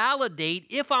test and validate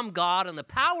if I'm God and the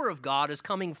power of God is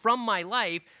coming from my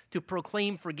life to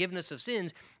proclaim forgiveness of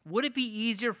sins? Would it be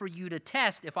easier for you to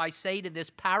test if I say to this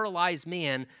paralyzed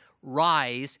man,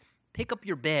 rise, pick up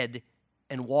your bed,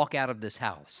 and walk out of this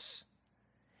house?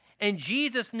 And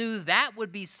Jesus knew that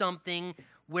would be something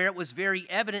where it was very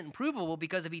evident and provable,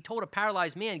 because if he told a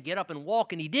paralyzed man, get up and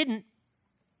walk, and he didn't,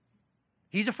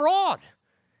 he's a fraud.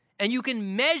 And you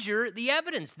can measure the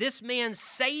evidence. This man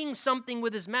saying something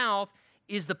with his mouth,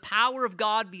 is the power of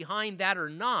God behind that or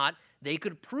not? They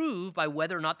could prove by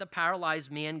whether or not the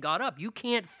paralyzed man got up. You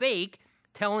can't fake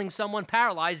telling someone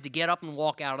paralyzed to get up and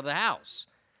walk out of the house.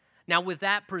 Now, with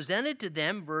that presented to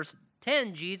them, verse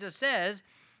 10, Jesus says,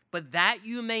 but that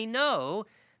you may know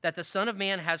that the Son of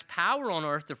Man has power on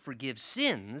earth to forgive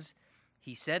sins,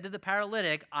 he said to the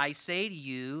paralytic, I say to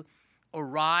you,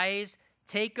 arise,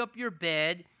 take up your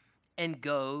bed, and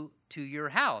go to your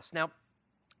house. Now,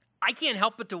 I can't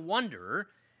help but to wonder,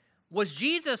 was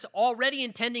Jesus already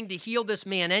intending to heal this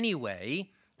man anyway,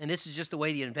 and this is just the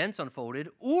way the events unfolded,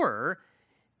 or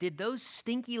did those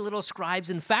stinky little scribes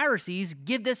and Pharisees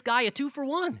give this guy a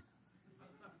 2-for-1?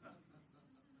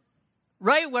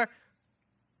 Right? Where,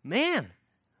 man,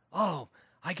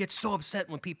 I get so upset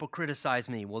when people criticize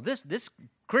me. Well, this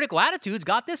critical attitude's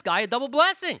got this guy a double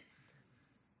blessing.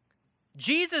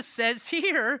 Jesus says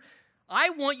here, I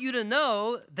want you to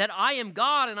know that I am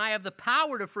God and I have the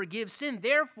power to forgive sin.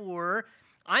 Therefore,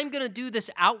 I'm going to do this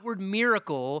outward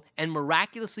miracle and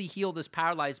miraculously heal this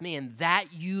paralyzed man,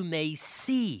 that you may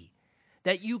see,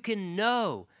 that you can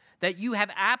know, that you have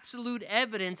absolute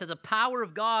evidence that the power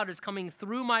of God is coming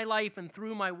through my life and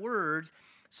through my words.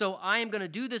 So I am going to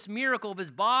do this miracle of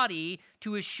his body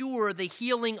to assure the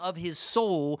healing of his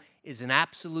soul is an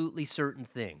absolutely certain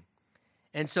thing.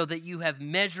 And so that you have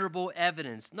measurable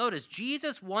evidence. Notice,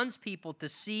 Jesus wants people to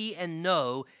see and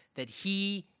know that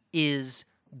he is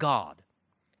God.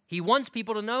 He wants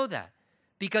people to know that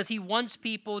because he wants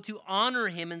people to honor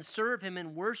him and serve him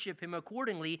and worship him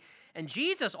accordingly. And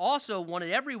Jesus also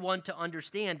wanted everyone to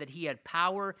understand that he had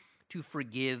power to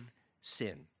forgive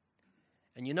sin.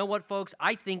 And you know what, folks?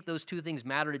 I think those two things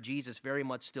matter to Jesus very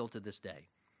much still to this day.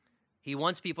 He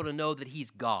wants people to know that he's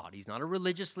God. He's not a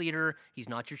religious leader. He's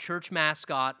not your church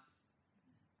mascot.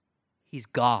 He's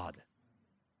God.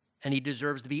 And he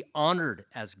deserves to be honored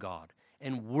as God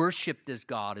and worshiped as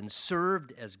God and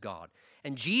served as God.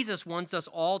 And Jesus wants us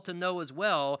all to know as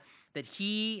well that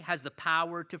he has the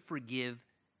power to forgive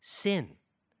sin.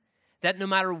 That no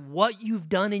matter what you've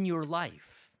done in your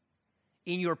life,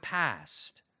 in your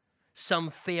past, some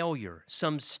failure,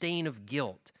 some stain of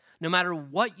guilt, no matter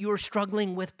what you're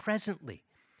struggling with presently,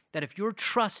 that if your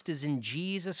trust is in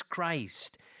Jesus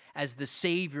Christ as the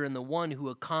Savior and the one who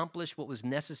accomplished what was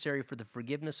necessary for the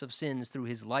forgiveness of sins through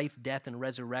his life, death, and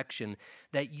resurrection,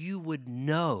 that you would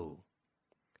know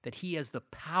that he has the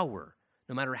power,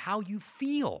 no matter how you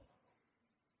feel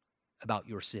about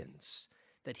your sins,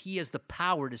 that he has the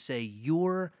power to say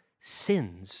your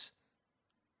sins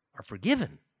are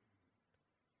forgiven.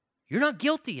 You're not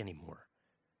guilty anymore.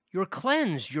 You're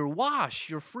cleansed, you're washed,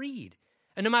 you're freed.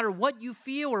 And no matter what you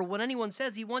feel or what anyone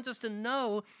says, he wants us to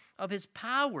know of his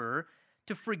power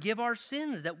to forgive our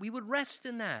sins, that we would rest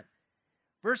in that.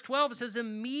 Verse 12 says,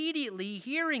 immediately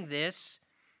hearing this,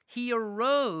 he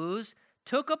arose,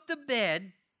 took up the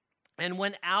bed, and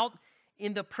went out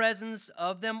in the presence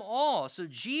of them all. So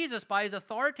Jesus, by his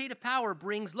authoritative power,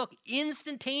 brings, look,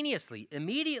 instantaneously,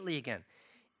 immediately again,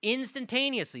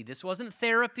 instantaneously. This wasn't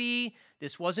therapy.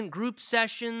 This wasn't group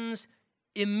sessions.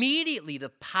 Immediately, the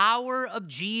power of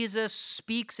Jesus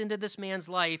speaks into this man's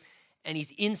life, and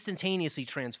he's instantaneously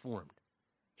transformed.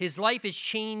 His life is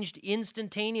changed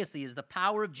instantaneously. As the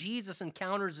power of Jesus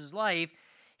encounters his life,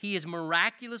 he is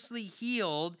miraculously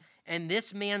healed, and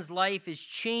this man's life is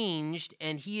changed,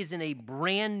 and he is in a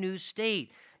brand new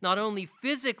state. Not only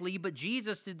physically, but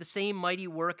Jesus did the same mighty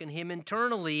work in him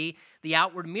internally. The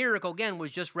outward miracle, again, was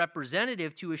just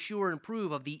representative to assure and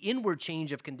prove of the inward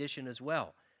change of condition as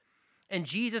well. And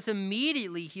Jesus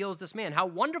immediately heals this man. How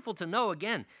wonderful to know,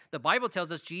 again, the Bible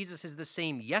tells us Jesus is the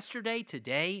same yesterday,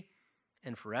 today,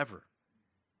 and forever,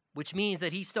 which means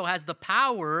that he still has the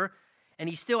power and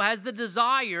he still has the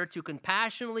desire to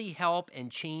compassionately help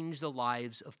and change the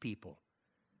lives of people.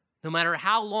 No matter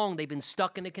how long they've been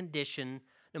stuck in a condition,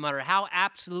 no matter how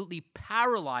absolutely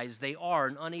paralyzed they are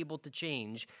and unable to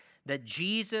change, that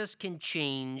Jesus can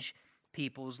change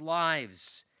people's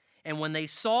lives. And when they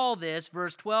saw this,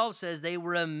 verse 12 says, they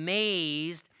were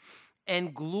amazed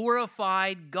and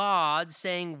glorified God,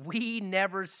 saying, we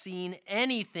never seen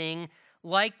anything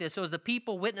like this. So as the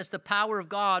people witnessed the power of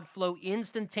God flow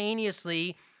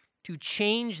instantaneously to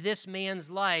change this man's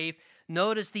life,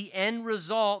 notice the end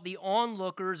result. The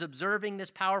onlookers observing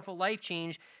this powerful life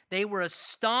change, they were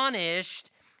astonished,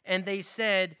 and they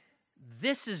said,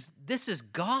 this is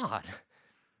God.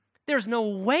 There's no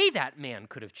way that man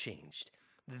could have changed.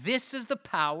 This is the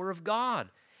power of God.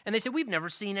 And they said, we've never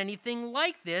seen anything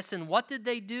like this. And what did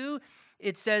they do?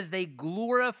 It says they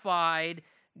glorified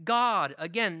God.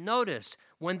 Again, notice,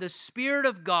 when the Spirit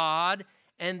of God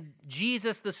and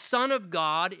Jesus, the Son of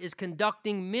God, is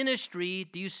conducting ministry,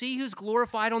 do you see who's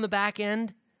glorified on the back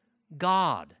end?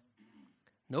 God.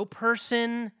 No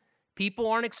person. People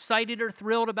aren't excited or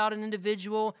thrilled about an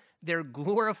individual. They're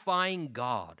glorifying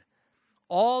God.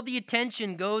 All the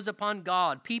attention goes upon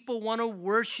God. People want to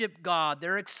worship God.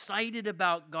 They're excited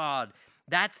about God.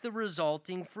 That's the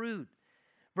resulting fruit.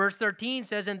 Verse 13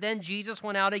 says, and then Jesus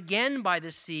went out again by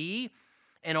the sea,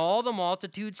 and all the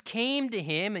multitudes came to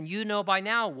him. And you know by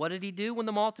now, what did he do when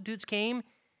the multitudes came?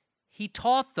 He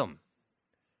taught them.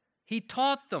 He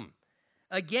taught them.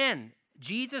 Again,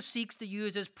 Jesus seeks to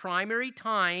use his primary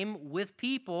time with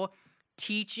people,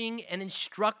 teaching and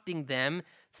instructing them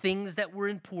things that were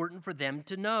important for them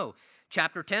to know.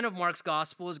 Chapter 10 of Mark's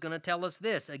gospel is going to tell us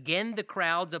this. Again, the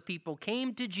crowds of people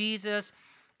came to Jesus,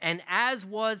 and as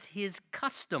was his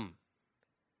custom,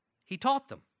 he taught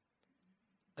them.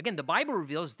 Again, the Bible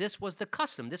reveals this was the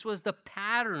custom. This was the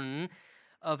pattern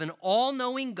of an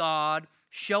all-knowing God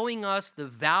showing us the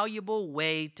valuable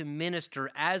way to minister,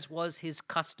 as was his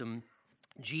custom.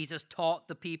 Jesus taught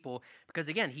the people because,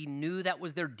 again, he knew that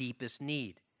was their deepest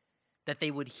need, that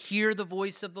they would hear the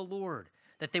voice of the Lord,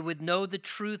 that they would know the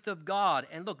truth of God.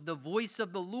 And look, the voice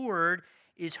of the Lord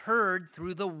is heard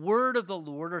through the word of the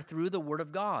Lord or through the word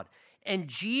of God. And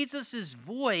Jesus'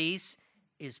 voice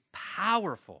is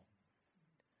powerful.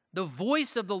 The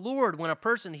voice of the Lord, when a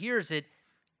person hears it,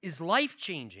 is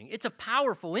life-changing. It's a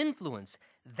powerful influence.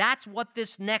 That's what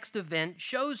this next event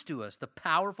shows to us, the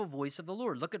powerful voice of the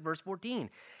Lord. Look at verse 14.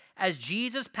 As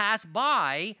Jesus passed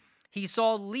by, he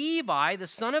saw Levi, the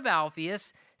son of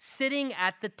Alphaeus, sitting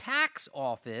at the tax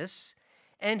office,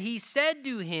 and he said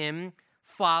to him,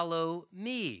 follow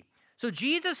me. So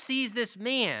Jesus sees this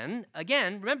man.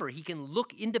 Again, remember, he can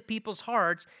look into people's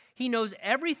hearts. He knows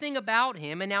everything about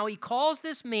him, and now he calls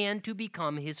this man to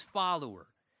become his follower.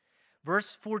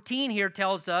 Verse 14 here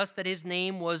tells us that his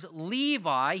name was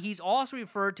Levi. He's also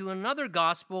referred to in another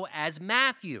gospel as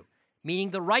Matthew, meaning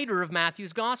the writer of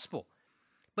Matthew's gospel.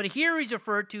 But here he's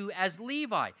referred to as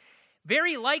Levi.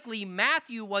 Very likely,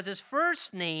 Matthew was his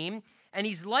first name, and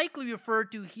he's likely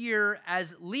referred to here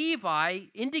as Levi,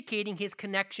 indicating his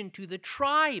connection to the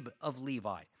tribe of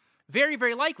Levi. Very,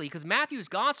 very likely, because Matthew's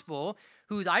gospel,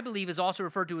 who I believe is also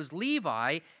referred to as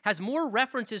Levi, has more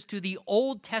references to the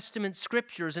Old Testament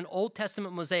scriptures and Old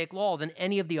Testament Mosaic law than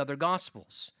any of the other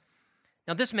gospels.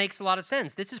 Now, this makes a lot of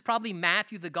sense. This is probably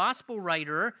Matthew, the gospel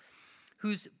writer,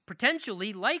 who's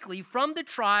potentially likely from the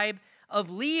tribe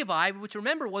of Levi, which,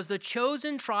 remember, was the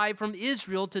chosen tribe from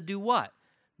Israel to do what?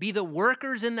 Be the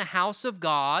workers in the house of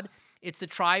God. It's the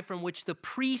tribe from which the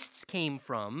priests came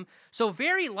from. So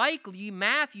very likely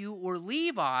Matthew or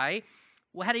Levi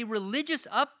had a religious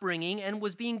upbringing and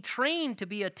was being trained to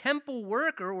be a temple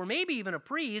worker or maybe even a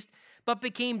priest, but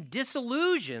became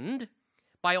disillusioned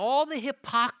by all the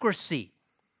hypocrisy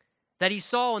that he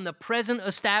saw in the present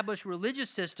established religious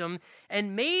system.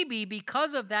 And maybe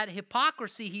because of that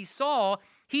hypocrisy he saw,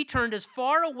 he turned as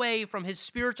far away from his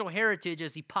spiritual heritage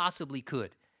as he possibly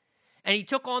could. And he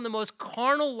took on the most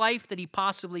carnal life that he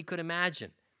possibly could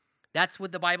imagine. That's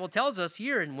what the Bible tells us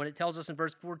here. And when it tells us in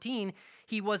verse 14,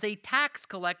 he was a tax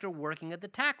collector working at the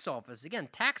tax office. Again,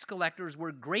 tax collectors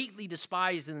were greatly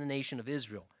despised in the nation of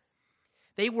Israel.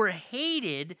 They were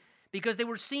hated because they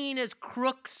were seen as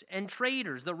crooks and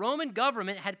traitors. The Roman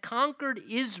government had conquered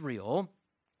Israel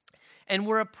and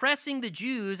were oppressing the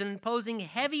Jews and imposing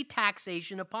heavy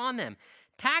taxation upon them.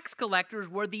 Tax collectors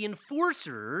were the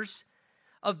enforcers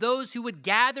of those who would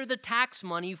gather the tax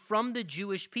money from the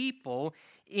Jewish people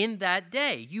in that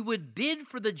day. You would bid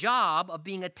for the job of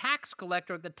being a tax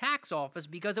collector at the tax office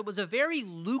because it was a very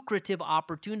lucrative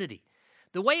opportunity.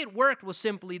 The way it worked was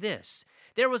simply this.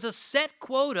 There was a set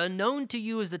quota known to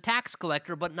you as the tax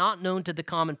collector, but not known to the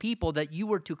common people, that you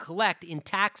were to collect in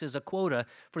taxes, a quota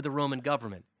for the Roman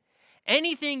government.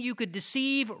 Anything you could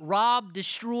deceive, rob,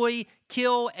 destroy,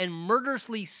 kill, and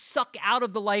murderously suck out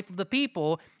of the life of the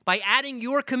people by adding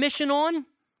your commission on,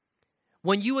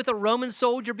 when you with a Roman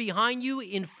soldier behind you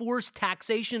enforced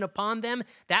taxation upon them,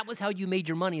 that was how you made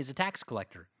your money as a tax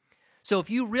collector. So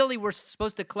if you really were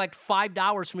supposed to collect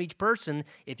 $5 from each person,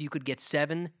 if you could get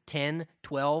 7, 10,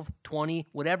 12, 20,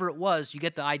 whatever it was, you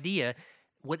get the idea.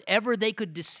 Whatever they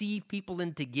could deceive people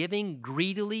into giving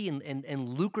greedily and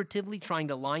lucratively, trying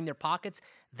to line their pockets,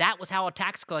 that was how a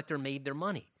tax collector made their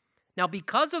money. Now,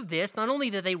 because of this, not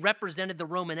only that they represented the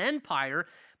Roman Empire,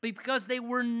 but because they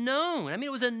were known. I mean,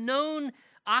 it was a known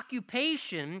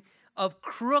occupation of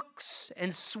crooks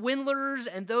and swindlers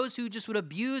and those who just would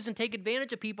abuse and take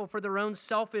advantage of people for their own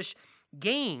selfish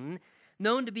gain,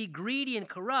 known to be greedy and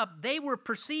corrupt. They were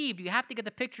perceived, you have to get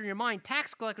the picture in your mind,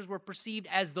 tax collectors were perceived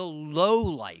as the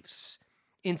lowlifes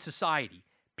in society.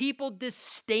 People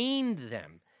disdained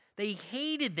them. They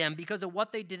hated them because of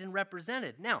what they did and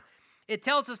represented. Now, it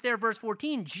tells us there, verse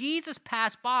 14, Jesus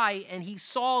passed by and he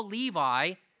saw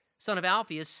Levi, son of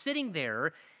Alphaeus, sitting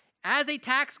there as a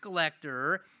tax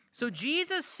collector. So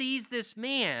Jesus sees this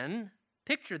man,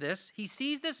 picture this, he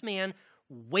sees this man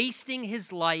wasting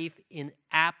his life in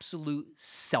absolute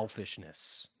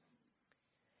selfishness.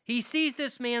 He sees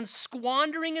this man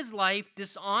squandering his life,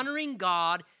 dishonoring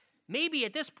God, maybe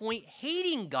at this point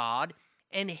hating God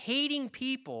and hating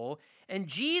people. And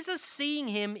Jesus, seeing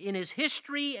him in his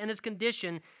history and his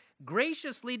condition,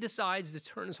 graciously decides to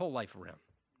turn his whole life around.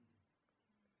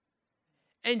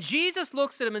 And Jesus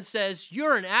looks at him and says,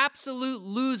 "You're an absolute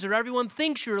loser. Everyone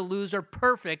thinks you're a loser.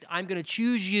 Perfect. I'm going to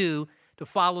choose you to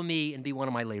follow me and be one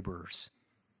of my laborers."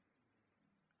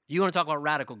 You want to talk about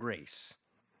radical grace?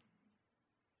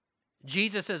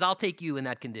 Jesus says, "I'll take you in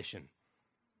that condition.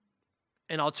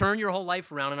 And I'll turn your whole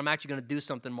life around, and I'm actually going to do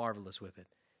something marvelous with it."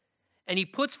 And he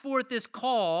puts forth this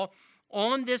call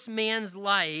on this man's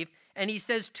life, and he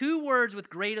says two words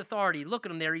with great authority. Look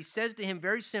at him there. He says to him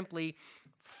very simply,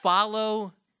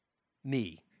 "Follow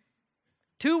me."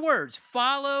 Two words,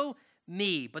 follow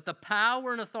me. But the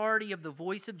power and authority of the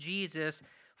voice of Jesus,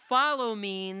 follow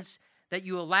means that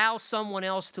you allow someone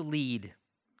else to lead.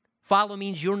 Follow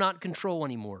means you're not in control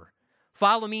anymore.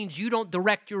 Follow means you don't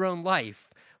direct your own life.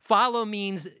 Follow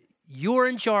means you're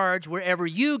in charge. Wherever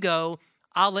you go,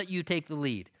 I'll let you take the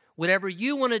lead. Whatever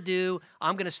you want to do,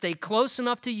 I'm going to stay close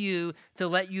enough to you to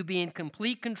let you be in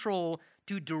complete control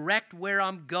to direct where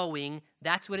I'm going.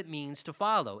 That's what it means to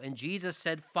follow. And Jesus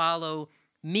said, "Follow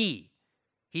me."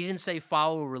 He didn't say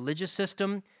follow a religious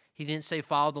system. He didn't say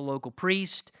follow the local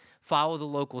priest, follow the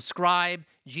local scribe.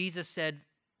 Jesus said,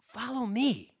 "Follow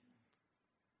me."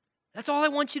 That's all I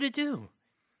want you to do.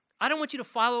 I don't want you to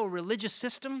follow a religious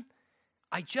system.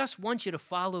 I just want you to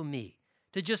follow me,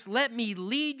 to just let me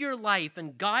lead your life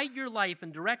and guide your life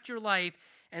and direct your life.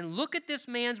 And look at this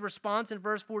man's response in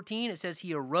verse 14. It says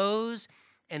he arose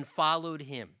and followed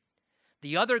him.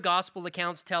 The other gospel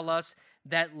accounts tell us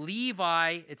that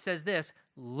Levi, it says this,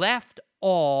 left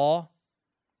all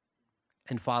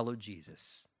and followed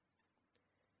Jesus.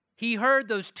 He heard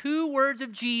those two words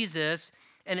of Jesus,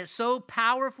 and it so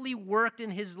powerfully worked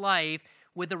in his life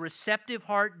with a receptive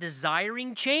heart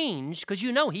desiring change, because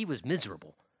you know he was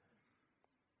miserable.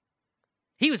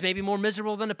 He was maybe more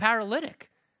miserable than a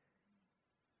paralytic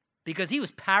because he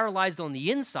was paralyzed on the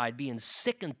inside, being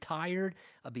sick and tired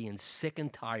of being sick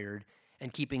and tired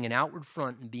and keeping an outward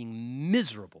front and being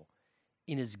miserable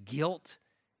in his guilt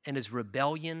and his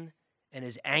rebellion and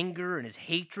his anger and his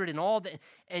hatred and all that.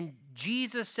 And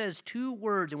Jesus says two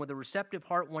words, and with a receptive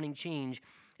heart wanting change,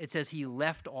 it says he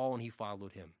left all and he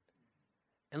followed him.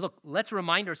 And look, let's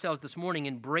remind ourselves this morning,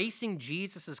 embracing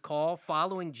Jesus' call,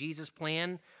 following Jesus'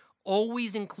 plan,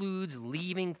 always includes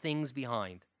leaving things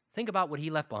behind. Think about what he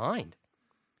left behind.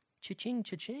 Cha-ching,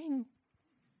 cha-ching.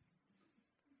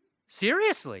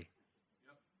 Seriously.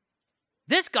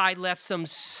 This guy left some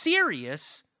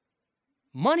serious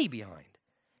money behind.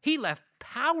 He left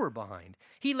power behind.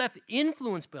 He left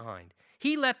influence behind.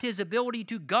 He left his ability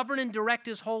to govern and direct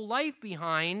his whole life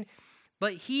behind.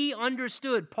 But he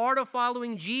understood part of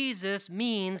following Jesus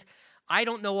means I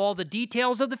don't know all the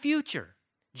details of the future.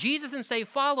 Jesus didn't say,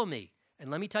 "Follow me, and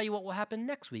let me tell you what will happen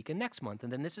next week and next month,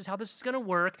 and then this is how this is going to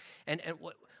work.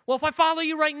 Well, if I follow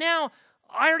you right now,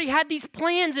 I already had these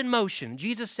plans in motion."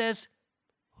 Jesus says,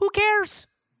 "Who cares?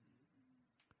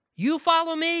 You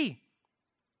follow me.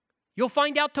 You'll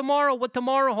find out tomorrow what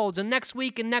tomorrow holds, and next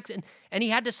week and next." And he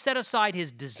had to set aside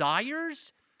his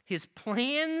desires, his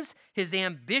plans, his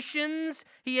ambitions.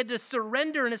 He had to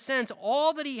surrender, in a sense,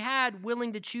 all that he had,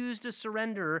 willing to choose to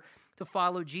surrender to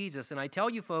follow Jesus. And I tell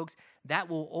you, folks, that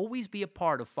will always be a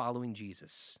part of following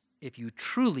Jesus. if you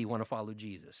truly want to follow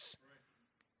Jesus.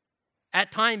 At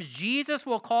times, Jesus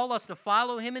will call us to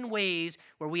follow him in ways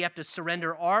where we have to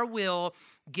surrender our will,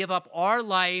 give up our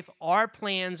life, our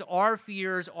plans, our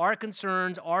fears, our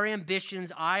concerns, our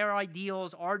ambitions, our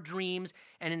ideals, our dreams,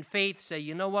 and in faith say,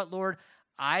 you know what, Lord,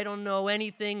 I don't know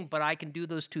anything, but I can do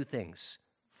those two things.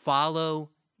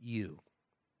 Follow you.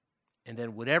 And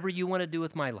then whatever you want to do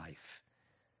with my life.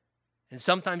 And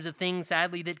sometimes the thing,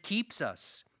 sadly, that keeps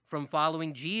us from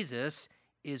following Jesus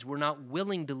is we're not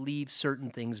willing to leave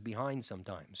certain things behind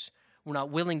sometimes. We're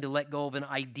not willing to let go of an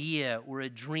idea or a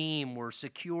dream or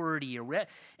security.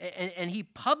 And he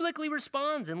publicly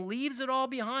responds and leaves it all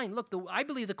behind. Look, I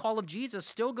believe the call of Jesus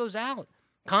still goes out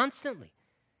constantly.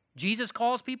 Jesus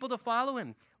calls people to follow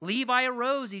him. Levi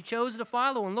arose. He chose to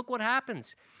follow. And look what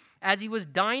happens. As he was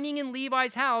dining in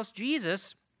Levi's house,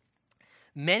 Jesus,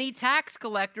 many tax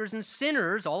collectors and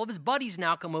sinners, all of his buddies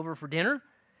now come over for dinner.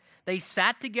 They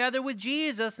sat together with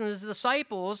Jesus and his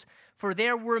disciples, for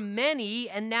there were many,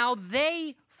 and now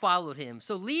they followed him.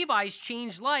 So Levi's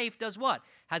changed life does what?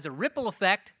 Has a ripple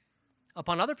effect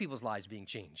upon other people's lives being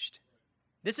changed.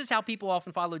 This is how people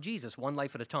often follow Jesus, one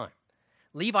life at a time.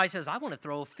 Levi says, I want to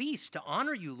throw a feast to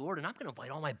honor you, Lord, and I'm going to invite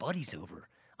all my buddies over.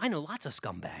 I know lots of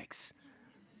scumbags,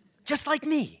 just like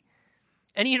me.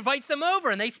 And he invites them over,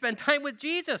 and they spend time with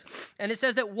Jesus. And it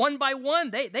says that one by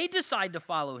one, they decide to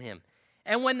follow him.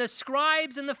 And when the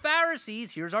scribes and the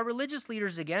Pharisees, here's our religious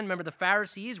leaders again. Remember, the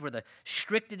Pharisees were the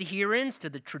strict adherents to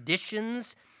the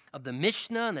traditions of the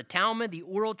Mishnah and the Talmud, the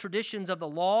oral traditions of the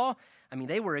law. I mean,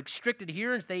 they were strict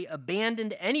adherents. They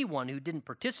abandoned anyone who didn't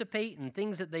participate in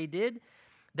things that they did.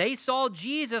 They saw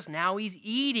Jesus. Now he's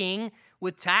eating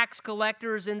with tax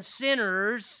collectors and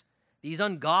sinners, these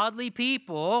ungodly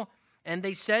people. And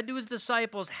they said to his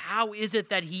disciples, how is it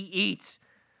that he eats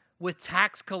with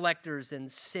tax collectors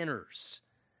and sinners?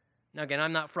 Now, again,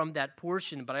 I'm not from that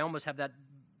portion, but I almost have that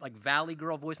like Valley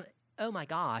Girl voice. Oh my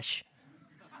gosh.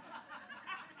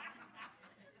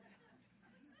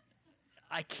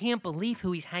 I can't believe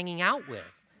who he's hanging out with.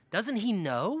 Doesn't he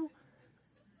know?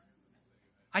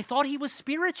 I thought he was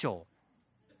spiritual.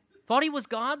 Thought he was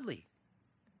godly.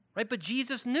 Right? But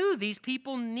Jesus knew these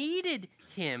people needed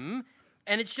him.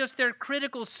 And it's just their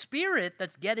critical spirit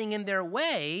that's getting in their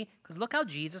way. Because look how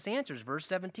Jesus answers, verse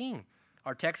 17.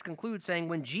 Our text concludes saying,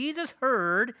 when Jesus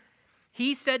heard,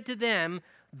 he said to them,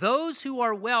 those who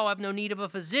are well have no need of a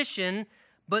physician,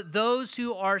 but those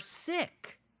who are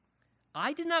sick.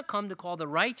 I did not come to call the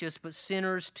righteous, but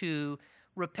sinners to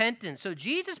repentance. So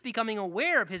Jesus, becoming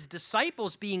aware of his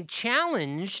disciples being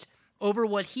challenged over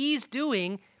what he's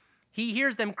doing, he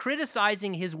hears them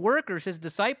criticizing his workers, his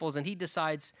disciples, and he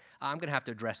decides, I'm going to have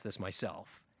to address this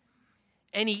myself.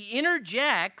 And he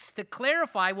interjects to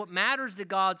clarify what matters to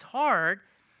God's heart,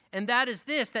 and that is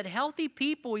this, that healthy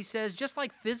people, he says, just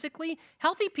like physically,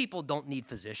 healthy people don't need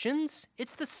physicians.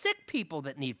 It's the sick people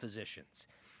that need physicians.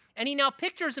 And he now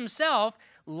pictures himself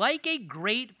like a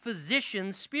great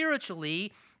physician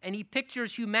spiritually, and he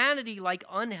pictures humanity like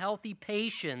unhealthy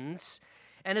patients.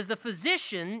 And as the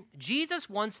physician, Jesus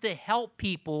wants to help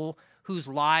people whose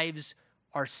lives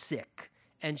are sick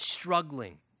and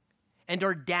struggling and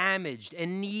are damaged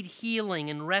and need healing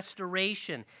and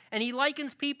restoration. And he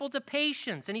likens people to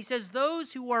patients. And he says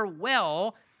those who are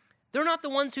well, they're not the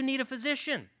ones who need a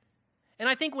physician. And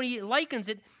I think when he likens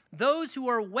it, those who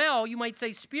are well, you might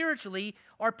say spiritually,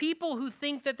 are people who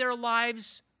think that their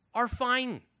lives are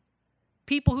fine.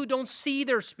 People who don't see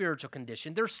their spiritual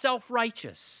condition. They're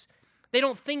self-righteous. They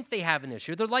don't think they have an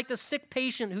issue. They're like the sick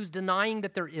patient who's denying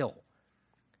that they're ill.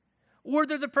 Or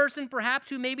they're the person perhaps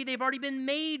who maybe they've already been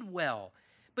made well.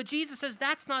 But Jesus says,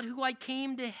 that's not who I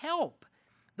came to help.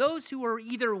 Those who are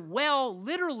either well,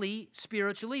 literally,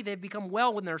 spiritually, they've become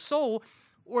well in their soul,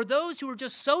 or those who are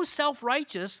just so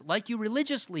self-righteous, like you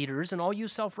religious leaders and all you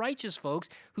self-righteous folks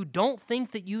who don't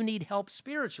think that you need help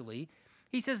spiritually.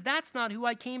 He says, that's not who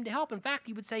I came to help. In fact,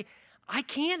 he would say, I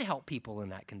can't help people in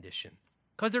that condition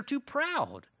because they're too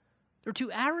proud. They're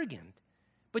too arrogant.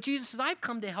 But Jesus says, I've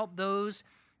come to help those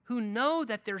who know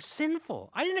that they're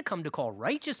sinful. I didn't come to call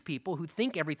righteous people who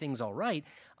think everything's all right.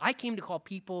 I came to call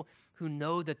people who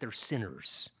know that they're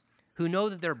sinners, who know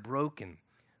that they're broken,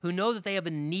 who know that they have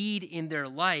a need in their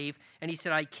life. And he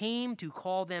said, I came to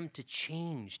call them to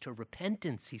change, to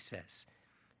repentance, he says,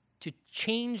 to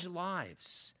change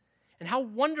lives. And how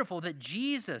wonderful that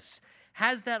Jesus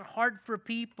has that heart for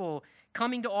people,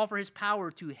 coming to offer his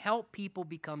power to help people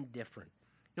become different.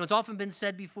 You know, it's often been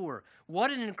said before,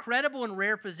 what an incredible and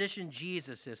rare physician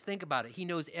Jesus is. Think about it. He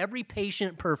knows every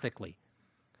patient perfectly,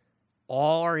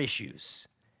 all our issues.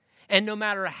 And no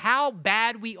matter how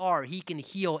bad we are, he can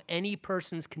heal any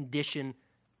person's condition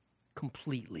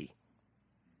completely.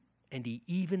 And he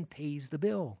even pays the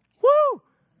bill. Woo!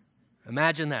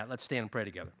 Imagine that. Let's stand and pray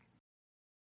together.